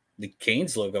 The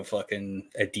Canes look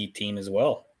a deep team as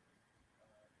well.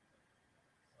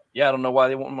 Yeah, I don't know why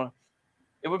they wouldn't want to.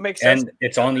 It would make sense. And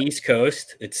it's on the East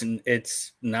Coast.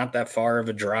 It's not that far of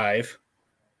a drive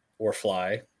or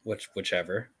fly,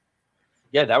 whichever.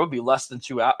 Yeah, that would be less than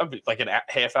 2 hours, like a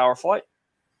half-hour flight.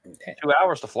 2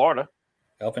 hours to Florida.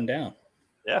 Up and down.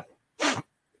 Yeah.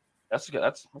 That's good.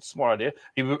 That's a smart idea.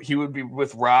 He would be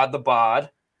with Rod the Bod.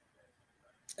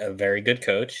 A very good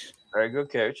coach. Very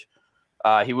good coach.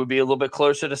 He would be a little bit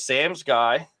closer to Sam's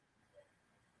guy.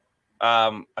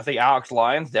 I think Alex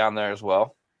Lyon's down there as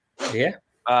well. Yeah.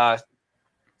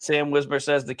 Sam Wismer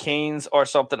says the Canes are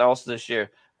something else this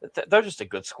year. They're just a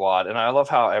good squad, and I love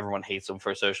how everyone hates them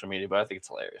for social media, but I think it's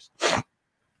hilarious.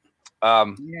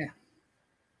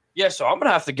 Yeah. So I'm gonna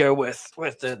have to go with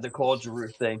the Claude Giroux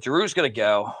thing. Giroux's gonna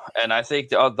go, and I think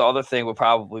the other thing would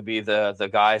probably be the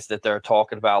guys that they're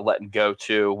talking about letting go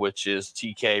too, which is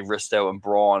TK, Risto, and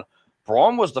Braun.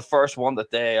 Braun was the first one that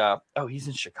they. He's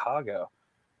in Chicago.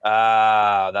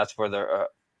 That's where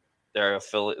their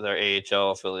affiliate, their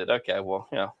AHL affiliate. Okay, well,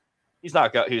 he's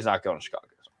not going to Chicago.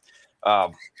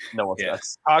 No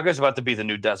one's Chicago's about to be the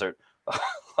new desert.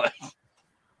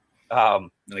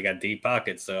 They got deep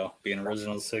pockets, so being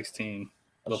original 16,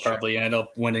 they'll probably end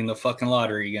up winning the fucking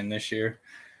lottery again this year.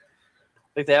 I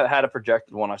think they had a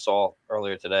projected one I saw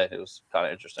earlier today. It was kind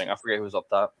of interesting. I forget who was up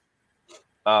top.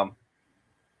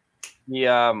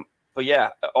 But yeah,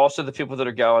 also the people that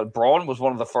are going. Braun was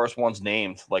one of the first ones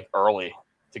named, like, early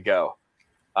to go.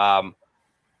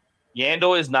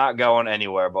 Yandel is not going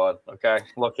anywhere, bud. Okay,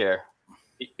 look here.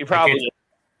 You probably,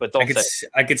 but don't say.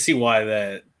 I could see why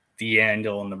the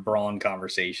Yandel and the Braun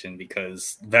conversation,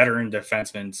 because veteran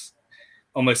defensemen,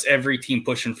 almost every team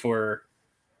pushing for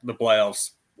the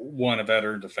playoffs want a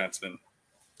veteran defenseman.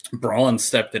 Braun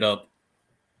stepped it up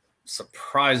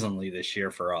surprisingly this year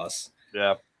for us.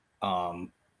 Yeah.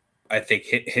 I think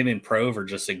him and Prove are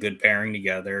just a good pairing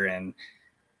together, and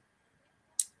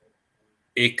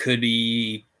it could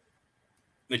be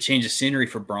a change of scenery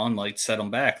for Braun, might set him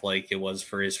back like it was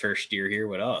for his first year here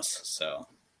with us. So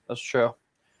that's true.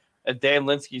 And Dan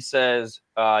Linsky says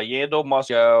Yandel must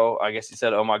go. I guess he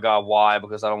said, "Oh my God, why?"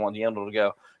 Because I don't want Yandel to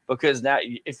go. Because now,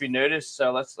 if you notice,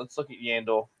 so let's look at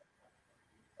Yandel.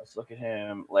 Let's look at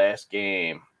him last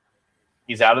game.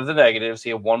 He's out of the negatives.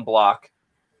 He had one block,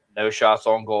 no shots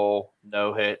on goal,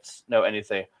 no hits, no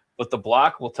anything. But the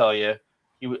block will tell you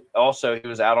he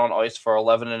was out on ice for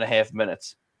 11 and a half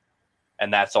minutes.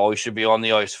 And that's all he should be on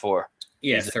the ice for.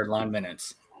 Yeah, third line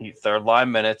minutes. Third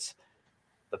line minutes.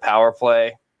 The power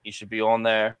play, he should be on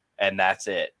there, and that's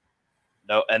it.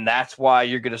 No, and that's why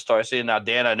you're going to start seeing now.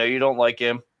 Dan, I know you don't like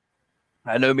him.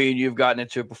 I know me and you've gotten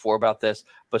into it before about this,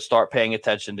 but start paying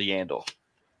attention to Yandel.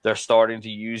 They're starting to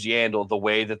use Yandel the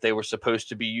way that they were supposed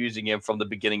to be using him from the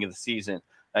beginning of the season.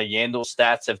 Now, Yandel's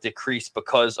stats have decreased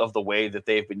because of the way that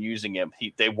they've been using him.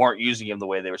 They weren't using him the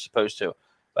way they were supposed to.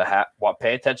 But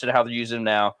pay attention to how they're using him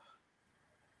now.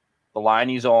 The line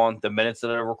he's on, the minutes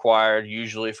that are required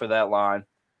usually for that line.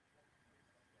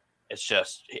 It's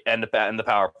just and the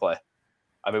power play.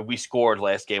 I mean, we scored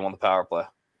last game on the power play.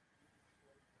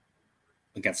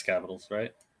 Against Capitals,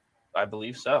 right? I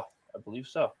believe so.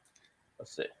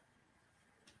 Let's see.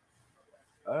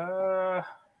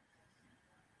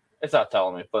 It's not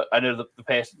telling me, but I know the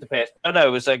pass. Oh no,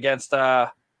 it was against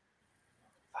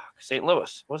St.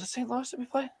 Louis. Was it St. Louis that we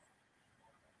played?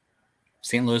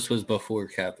 St. Louis was before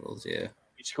Capitals, yeah.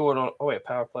 We scored on. Oh wait,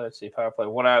 power play. Let's see, power play.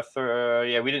 1 after.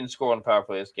 Yeah, we didn't score on the power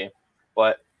play this game,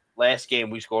 but last game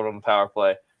we scored on the power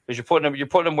play because you're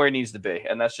putting him where he needs to be,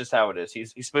 and that's just how it is.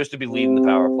 He's supposed to be leading the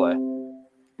power play.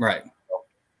 Right.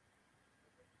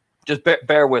 Just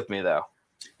bear with me though.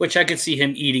 Which I could see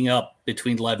him eating up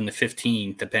between 11 to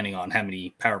 15, depending on how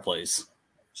many power plays.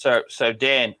 So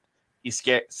Dan,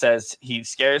 says he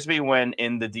scares me when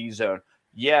in the D zone.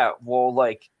 Yeah, well,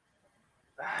 like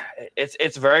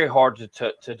it's very hard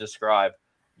to describe.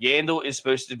 Yandle is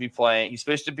supposed to be playing. He's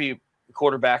supposed to be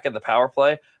quarterback in the power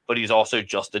play, but he's also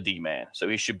just a D man, so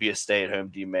he should be a stay-at-home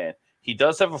D man. He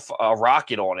does have a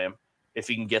rocket on him if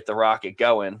he can get the rocket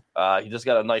going. He just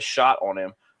got a nice shot on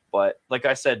him. But like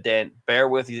I said, Dan, bear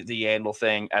with the Yandle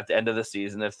thing at the end of the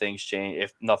season. If things change,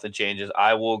 if nothing changes,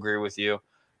 I will agree with you.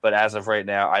 But as of right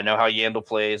now, I know how Yandle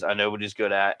plays. I know what he's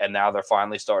good at, and now they're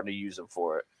finally starting to use him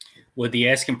for it. Would the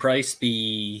asking price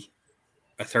be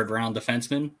a third-round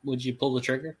defenseman? Would you pull the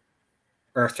trigger?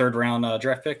 Or a third-round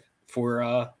draft pick for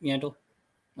Yandle?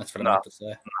 That's what I'm about to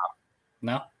say.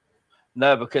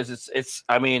 No, because it's.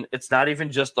 I mean, it's not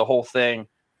even just the whole thing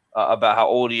about how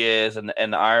old he is and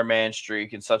the Iron Man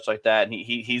streak and such like that. And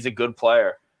he's a good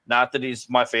player. Not that he's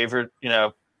my favorite,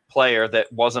 player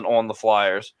that wasn't on the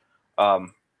Flyers.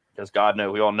 Because God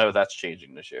knows, we all know that's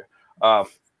changing this year. Yeah,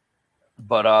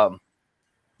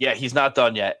 he's not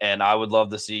done yet. And I would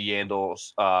love to see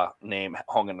Yandle's name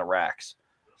hung in the racks.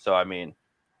 So, I mean,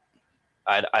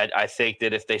 I think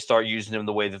that if they start using him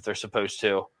the way that they're supposed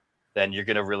to, then you're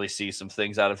going to really see some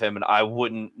things out of him. And I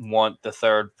wouldn't want the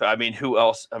third. I mean, who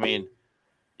else? I mean,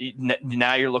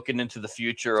 now you're looking into the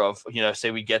future of,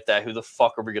 say we get that, who the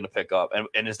fuck are we going to pick up?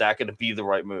 And is that going to be the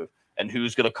right move? And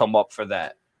who's going to come up for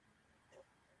that?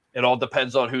 It all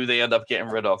depends on who they end up getting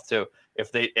rid of, too.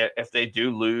 If they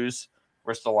do lose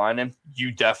Ristolainen,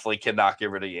 you definitely cannot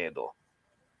get rid of Yandle.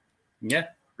 Yeah.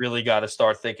 Really got to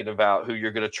start thinking about who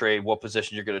you're going to trade, what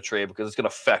position you're going to trade, because it's going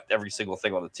to affect every single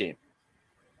thing on the team.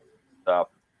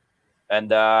 And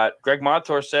Greg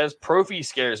Montour says Profi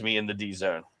scares me in the D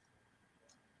zone.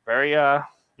 Very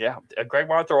Greg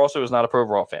Montour also is not a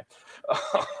Provorov fan.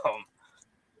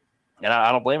 And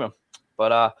I don't blame him.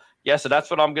 But so that's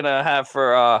what I'm gonna have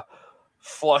for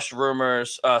Flush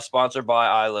Rumors, sponsored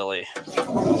by iLily.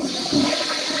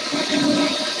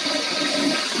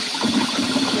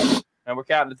 And we're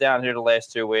counting it down here the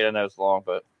last 2. Wait, I know it's long,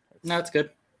 but no, it's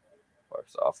good.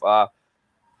 Works off.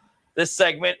 This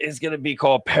segment is going to be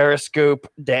called Periscope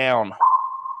Down.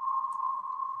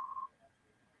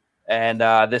 And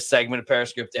this segment of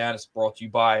Periscope Down is brought to you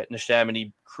by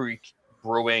Neshaminy Creek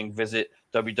Brewing. Visit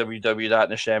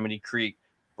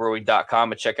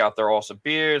www.neshaminycreekbrewing.com and check out their awesome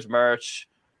beers, merch,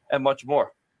 and much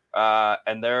more.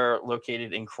 And they're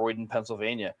located in Croydon,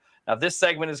 Pennsylvania. Now, this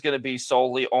segment is going to be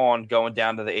solely on going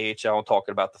down to the AHL and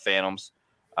talking about the Phantoms.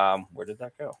 Where did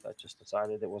that go? That just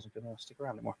decided it wasn't going to stick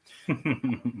around anymore.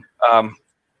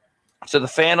 So the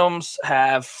Phantoms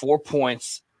have 4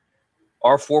 points,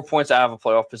 are 4 points out of a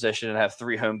playoff position, and have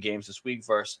 3 home games this week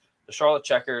versus the Charlotte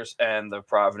Checkers and the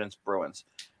Providence Bruins.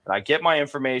 And I get my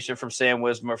information from Sam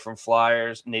Wismer from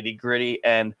Flyers Nitty Gritty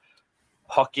and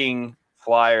Pucking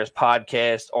Flyers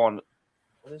podcast on,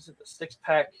 what is it, the Six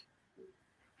Pack?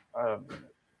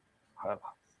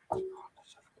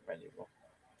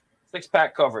 Six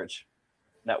Pack Coverage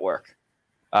Network.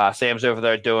 Sam's over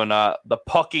there doing the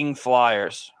Pucking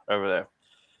Flyers over there.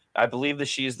 I believe that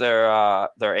she's their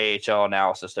AHL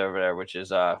analyst over there, which is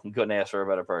couldn't ask for a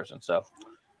better person. So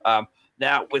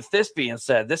now, with this being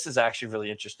said, this is actually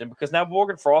really interesting because now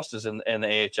Morgan Frost is in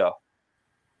the AHL.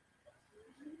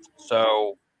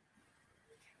 So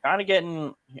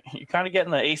you're kind of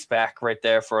getting the ace back right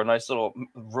there for a nice little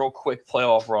real quick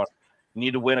playoff run. You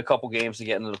need to win a couple games to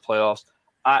get into the playoffs.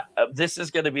 This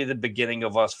is going to be the beginning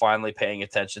of us finally paying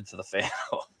attention to the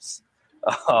Phantoms.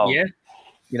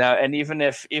 And even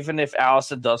if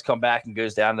Allison does come back and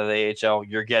goes down to the AHL,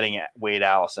 you're getting Wade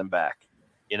Allison back.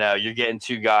 You're getting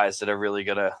 2 guys that are really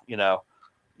gonna, you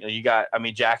got. I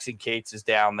mean, Jackson Cates is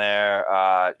down there.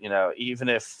 Even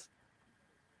if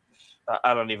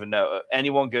I don't even know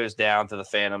anyone goes down to the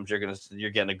Phantoms,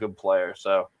 you're getting a good player.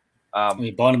 So, I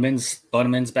mean,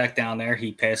 Bunneman's back down there.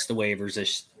 He passed the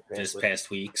waivers this past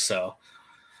week, so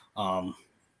some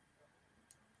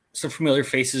familiar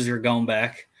faces are going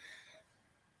back.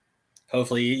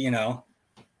 hopefully,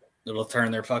 it'll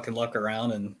turn their fucking luck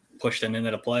around and push them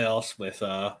into the playoffs with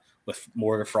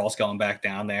Morgan Frost going back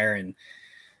down there. And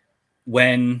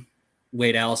when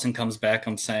Wade Allison comes back,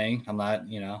 I'm not,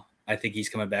 I think he's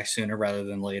coming back sooner rather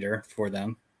than later for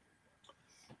them.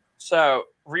 So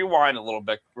rewind a little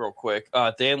bit real quick.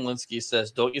 Dan Linsky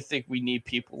says, don't you think we need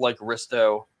people like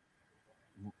Risto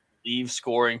leave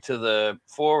scoring to the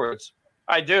forwards?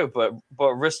 I do, but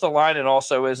Ristolainen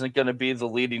also isn't going to be the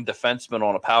leading defenseman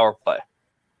on a power play.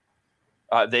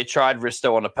 They tried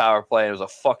Risto on the power play, and it was a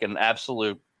fucking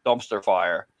absolute dumpster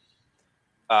fire.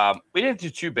 We didn't do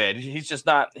too bad. He's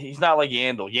not like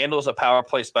Yandel. Yandel's a power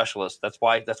play specialist. That's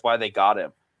why they got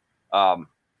him.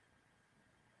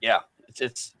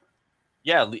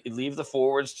 Leave the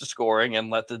forwards to scoring and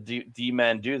let the D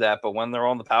men do that. But when they're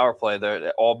on the power play,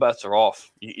 all bets are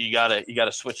off. You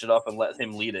gotta switch it up and let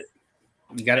him lead it.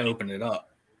 You gotta open it up.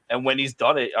 And when he's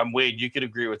done it, Wade, you could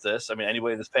agree with this. I mean,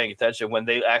 anybody that's paying attention, when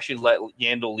they actually let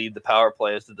Yandel lead the power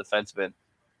play as the defenseman,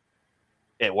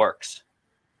 it works.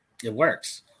 It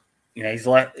works. He's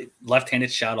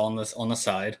left-handed shot on the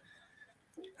side.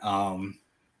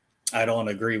 I don't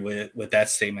agree with that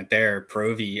statement there.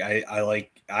 Provy, I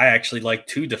actually like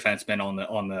two defensemen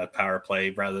on the power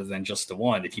play rather than just the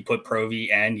one. If you put Provy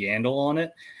and Yandel on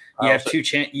it,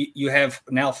 you have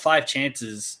now 5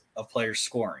 chances of players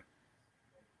scoring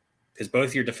because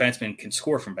both your defensemen can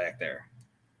score from back there.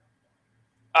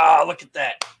 Look at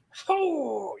that.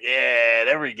 Oh, yeah,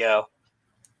 there we go.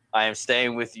 I am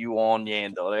staying with you on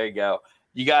Yandel. There you go.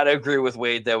 You got to agree with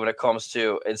Wade there when it comes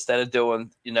to instead of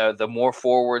doing, the more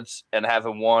forwards and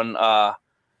having one. What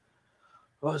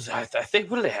was that? I think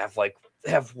what do they have? Like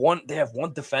they have one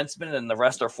defenseman and the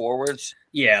rest are forwards.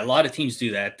 Yeah, a lot of teams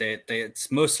do that. It's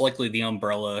most likely the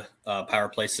umbrella power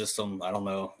play system. I don't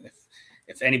know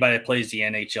if anybody that plays the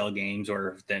NHL games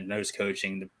or that knows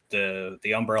coaching.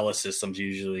 The umbrella system's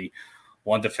usually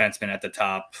one defenseman at the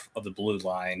top of the blue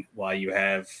line while you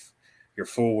have your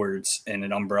forwards in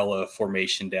an umbrella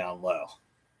formation down low.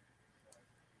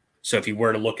 So if you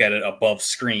were to look at it above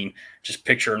screen, just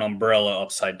picture an umbrella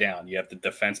upside down. You have the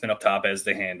defenseman up top as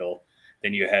the handle.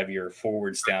 Then you have your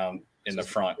forwards down in the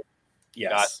front.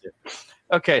 Yes. Gotcha.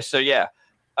 Okay, so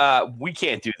we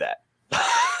can't do that.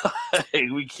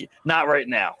 Not right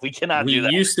now. We cannot do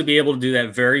that. We used to be able to do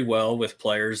that very well with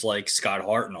players like Scott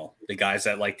Hartnell, the guys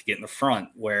that like to get in the front,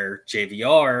 where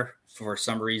JVR, for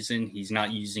some reason, he's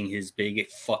not using his big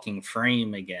fucking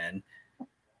frame again.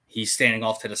 He's standing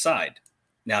off to the side.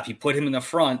 Now, if you put him in the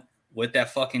front with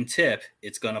that fucking tip,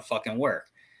 it's going to fucking work.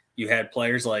 You had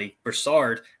players like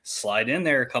Broussard slide in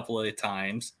there a couple of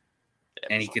times,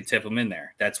 and he could tip them in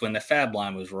there. That's when the Fab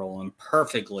line was rolling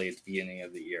perfectly at the beginning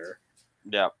of the year.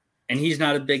 Yeah. And he's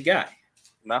not a big guy.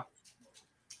 No.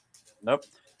 Nope.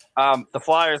 The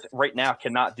Flyers right now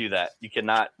cannot do that. You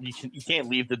can't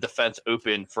leave the defense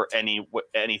open for any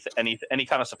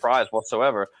kind of surprise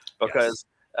whatsoever because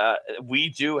we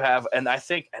do have, and I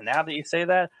think, and now that you say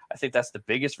that, I think that's the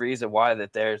biggest reason why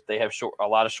that they have a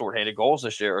lot of shorthanded goals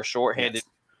this year or shorthanded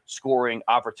scoring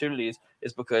opportunities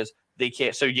is because they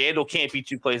can't. So Yandel can't be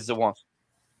 2 places at once.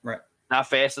 Right. Not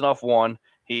fast enough. One.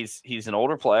 He's an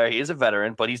older player. He is a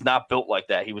veteran, but he's not built like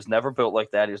that. He was never built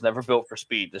like that. He was never built for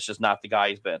speed. That's just not the guy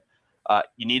he's been.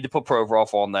 You need to put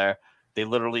Provorov on there. They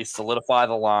literally solidify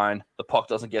the line. The puck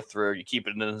doesn't get through. You keep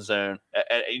it in the zone.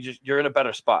 You're in a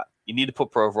better spot. You need to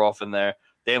put Provorov in there.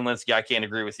 Dan Linsky, I can't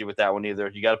agree with you with that one either.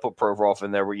 You got to put Provorov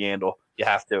in there with Yandel. You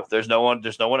have to. There's no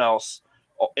one else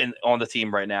on the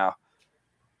team right now.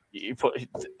 You put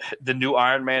the new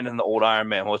Iron Man and the old Iron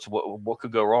Man. What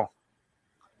could go wrong?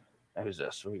 Who's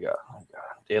this? What we got? Oh, God.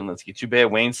 Dan Linsky. Too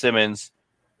bad Wayne Simmons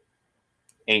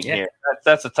ain't here.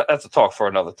 That's a talk for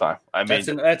another time. I mean,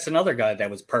 that's another guy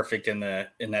that was perfect in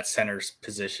that center's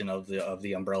position of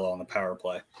the umbrella on the power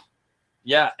play.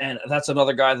 Yeah, and that's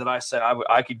another guy that I said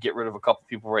I could get rid of a couple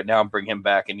people right now and bring him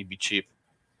back, and he'd be cheap.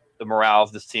 The morale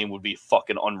of this team would be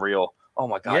fucking unreal. Oh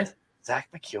my God, Zach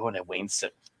McEwen and Wayne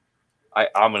Simmons.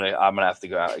 I'm gonna have to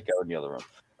go in the other room.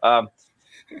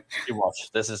 Too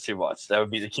much. This is too much. That would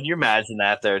be. Can you imagine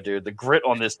that, there, dude? The grit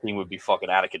on this team would be fucking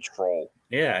out of control.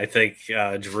 Yeah, I think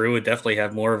Drew would definitely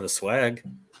have more of a swag.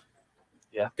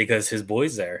 Yeah, because his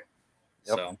boy's there.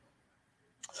 Yep. So.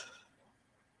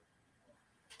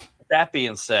 That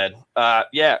being said,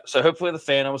 so hopefully the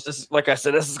Phantoms. This is, like I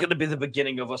said, this is going to be the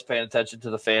beginning of us paying attention to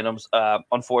the Phantoms.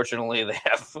 Unfortunately, they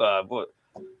have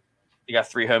they got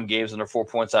 3 home games and they're 4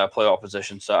 points out of playoff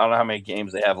position. So I don't know how many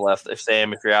games they have left. If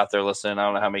you're out there listening, I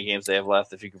don't know how many games they have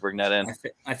left. If you could bring that in,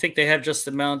 I think they have just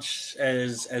the amount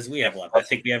as we have left. I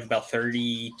think we have about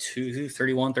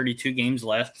 32 games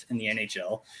left in the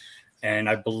NHL. And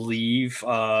I believe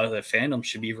the fandom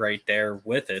should be right there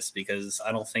with us because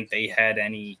I don't think they had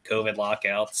any COVID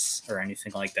lockouts or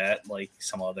anything like that, like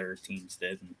some other teams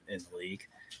did in the league.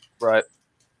 Right.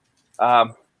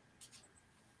 Sam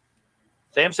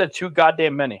said too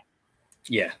goddamn many.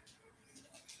 Yeah.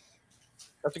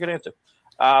 That's a good answer.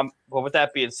 Well, with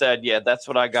that being said, yeah, that's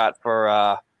what I got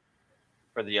for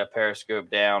the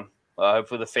Periscope down.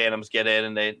 Hopefully the Phantoms get in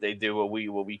and they do what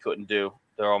we couldn't do.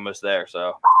 They're almost there,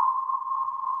 so.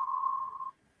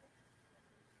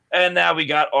 And now we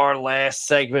got our last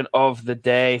segment of the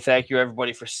day. Thank you,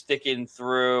 everybody, for sticking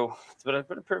through. It's been a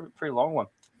pretty long one.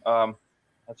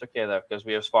 That's okay, though, because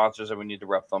we have sponsors and we need to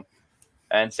rep them.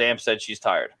 And Sam said she's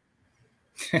tired.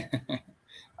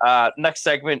 Next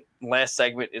segment, last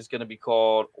segment, is going to be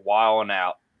called Wild and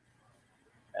Out.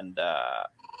 And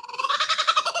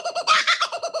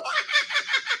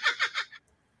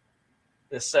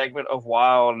this segment of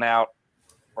Wild and Out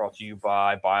brought to you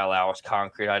by BioAllowance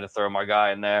Concrete. I had to throw my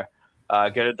guy in there.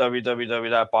 Go to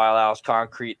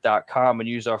www.bioallowanceconcrete.com and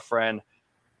use our friend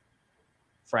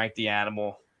Frank the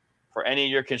Animal for any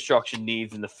of your construction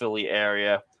needs in the Philly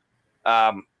area.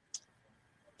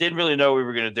 Didn't really know what we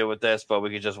were going to do with this, but we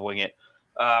could just wing it.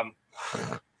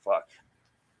 Fuck.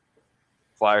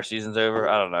 Flyer season's over?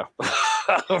 I don't know.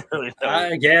 I don't really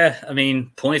know. Yeah, I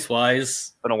mean, points-wise.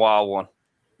 It's been a wild one.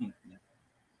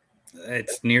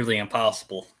 It's nearly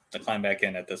impossible to climb back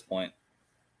in at this point.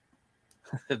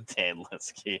 Dan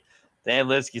Linsky. Dan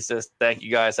Linsky says, thank you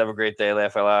guys. Have a great day.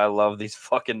 Laugh out loud. I love these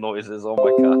fucking noises. Oh,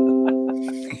 my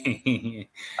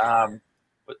God.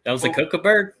 That was a cuckoo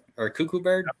bird? That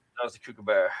was the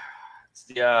kookaburra. It's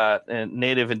the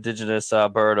native indigenous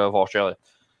bird of Australia.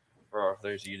 For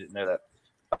those of you who didn't know that.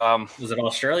 Was it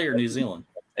Australia or New Zealand?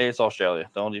 It's Australia.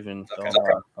 Don't.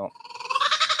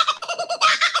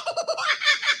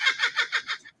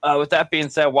 With that being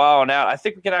said, Wild and Out, I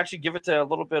think we can actually give it to a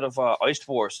little bit of Ice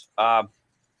Wars.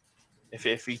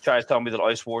 If you try to tell me that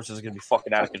Ice Wars is going to be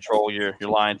fucking out of control, you're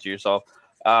lying to yourself.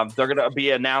 They're going to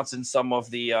be announcing some of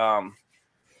the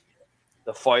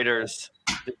fighters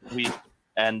this week,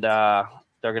 and they're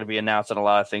going to be announcing a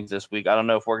lot of things this week. I don't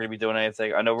know if we're going to be doing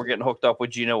anything. I know we're getting hooked up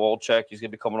with Gino Olczyk. He's going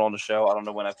to be coming on the show. I don't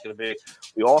know when that's going to be.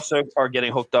 We also are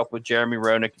getting hooked up with Jeremy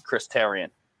Roenick and Chris Therien.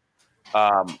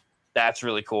 That's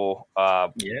really cool. Yeah,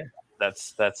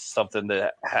 that's something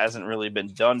that hasn't really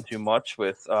been done too much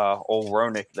with old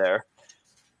Roenick there.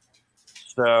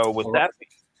 So what's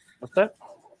that?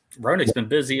 Roenick's been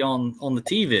busy on the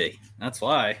TV. That's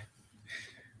why.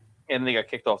 And they got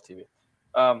kicked off TV.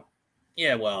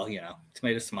 Yeah, well,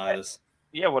 tomatoes.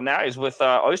 Yeah, well, now he's with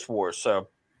Ice Wars. So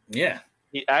yeah,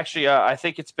 he actually, I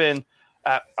think it's been.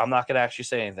 I'm not going to actually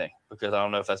say anything because I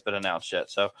don't know if that's been announced yet.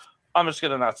 So I'm just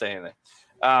going to not say anything.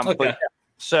 Okay. But,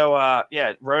 so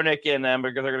Roenick and them,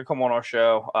 they're going to come on our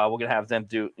show. We're going to have them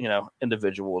do,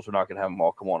 individuals. We're not going to have them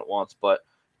all come on at once, but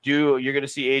you're going to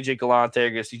see AJ Galante, you're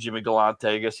going to see Jimmy Galante,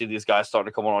 you're going to see these guys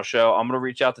starting to come on our show. I'm going to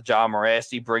reach out to John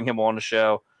Morasti, bring him on the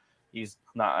show. He's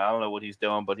not, I don't know what he's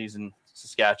doing, but he's in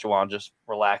Saskatchewan, just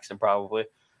relaxing probably.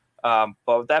 But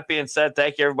with that being said,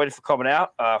 thank you everybody for coming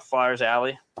out. Flyers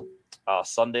Alley,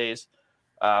 Sundays.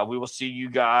 We will see you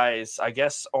guys, I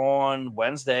guess, on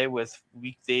Wednesday with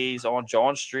weekdays on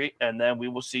John Street, and then we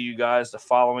will see you guys the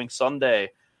following Sunday.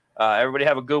 Everybody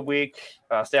have a good week.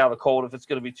 Stay out of the cold. If it's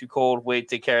going to be too cold, wait,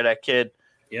 take care of that kid.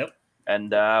 Yep.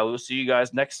 And we'll see you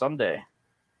guys next Sunday.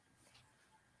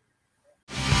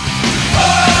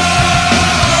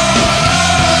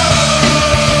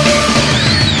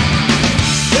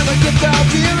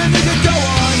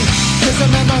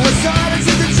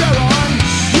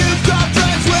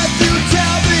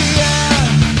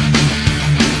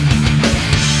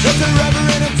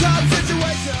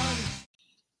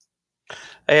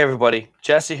 Hey everybody,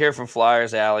 Jesse here from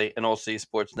Flyers Alley and OC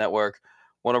Sports Network.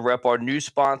 Want to rep our new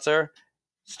sponsor,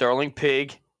 Sterling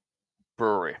Pig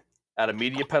Brewery out of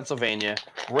Media, Pennsylvania.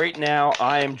 Right now,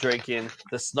 I am drinking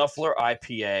the Snuffler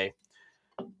IPA,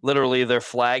 literally their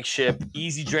flagship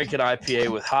easy drinking IPA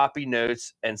with hoppy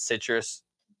notes and citrus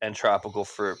and tropical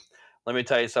fruit. Let me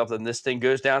tell you something, this thing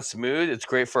goes down smooth. It's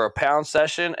great for a pound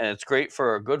session, and it's great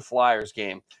for a good Flyers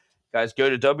game. Guys, go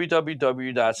to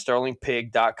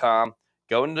www.sterlingpig.com.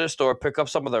 Go into the store, pick up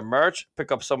some of their merch,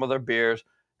 pick up some of their beers.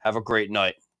 Have a great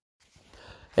night.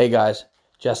 Hey guys,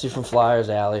 Jesse from Flyers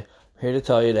Alley. I'm here to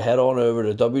tell you to head on over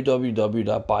to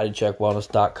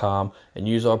www.bodycheckwellness.com and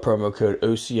use our promo code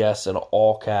OCS in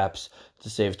all caps to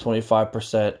save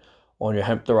 25% on your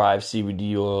hemp-derived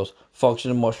CBD oils,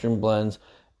 functional mushroom blends,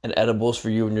 and edibles for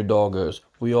you and your doggos.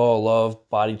 We all love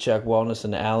Body Check Wellness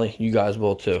in the Alley. You guys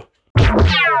will too.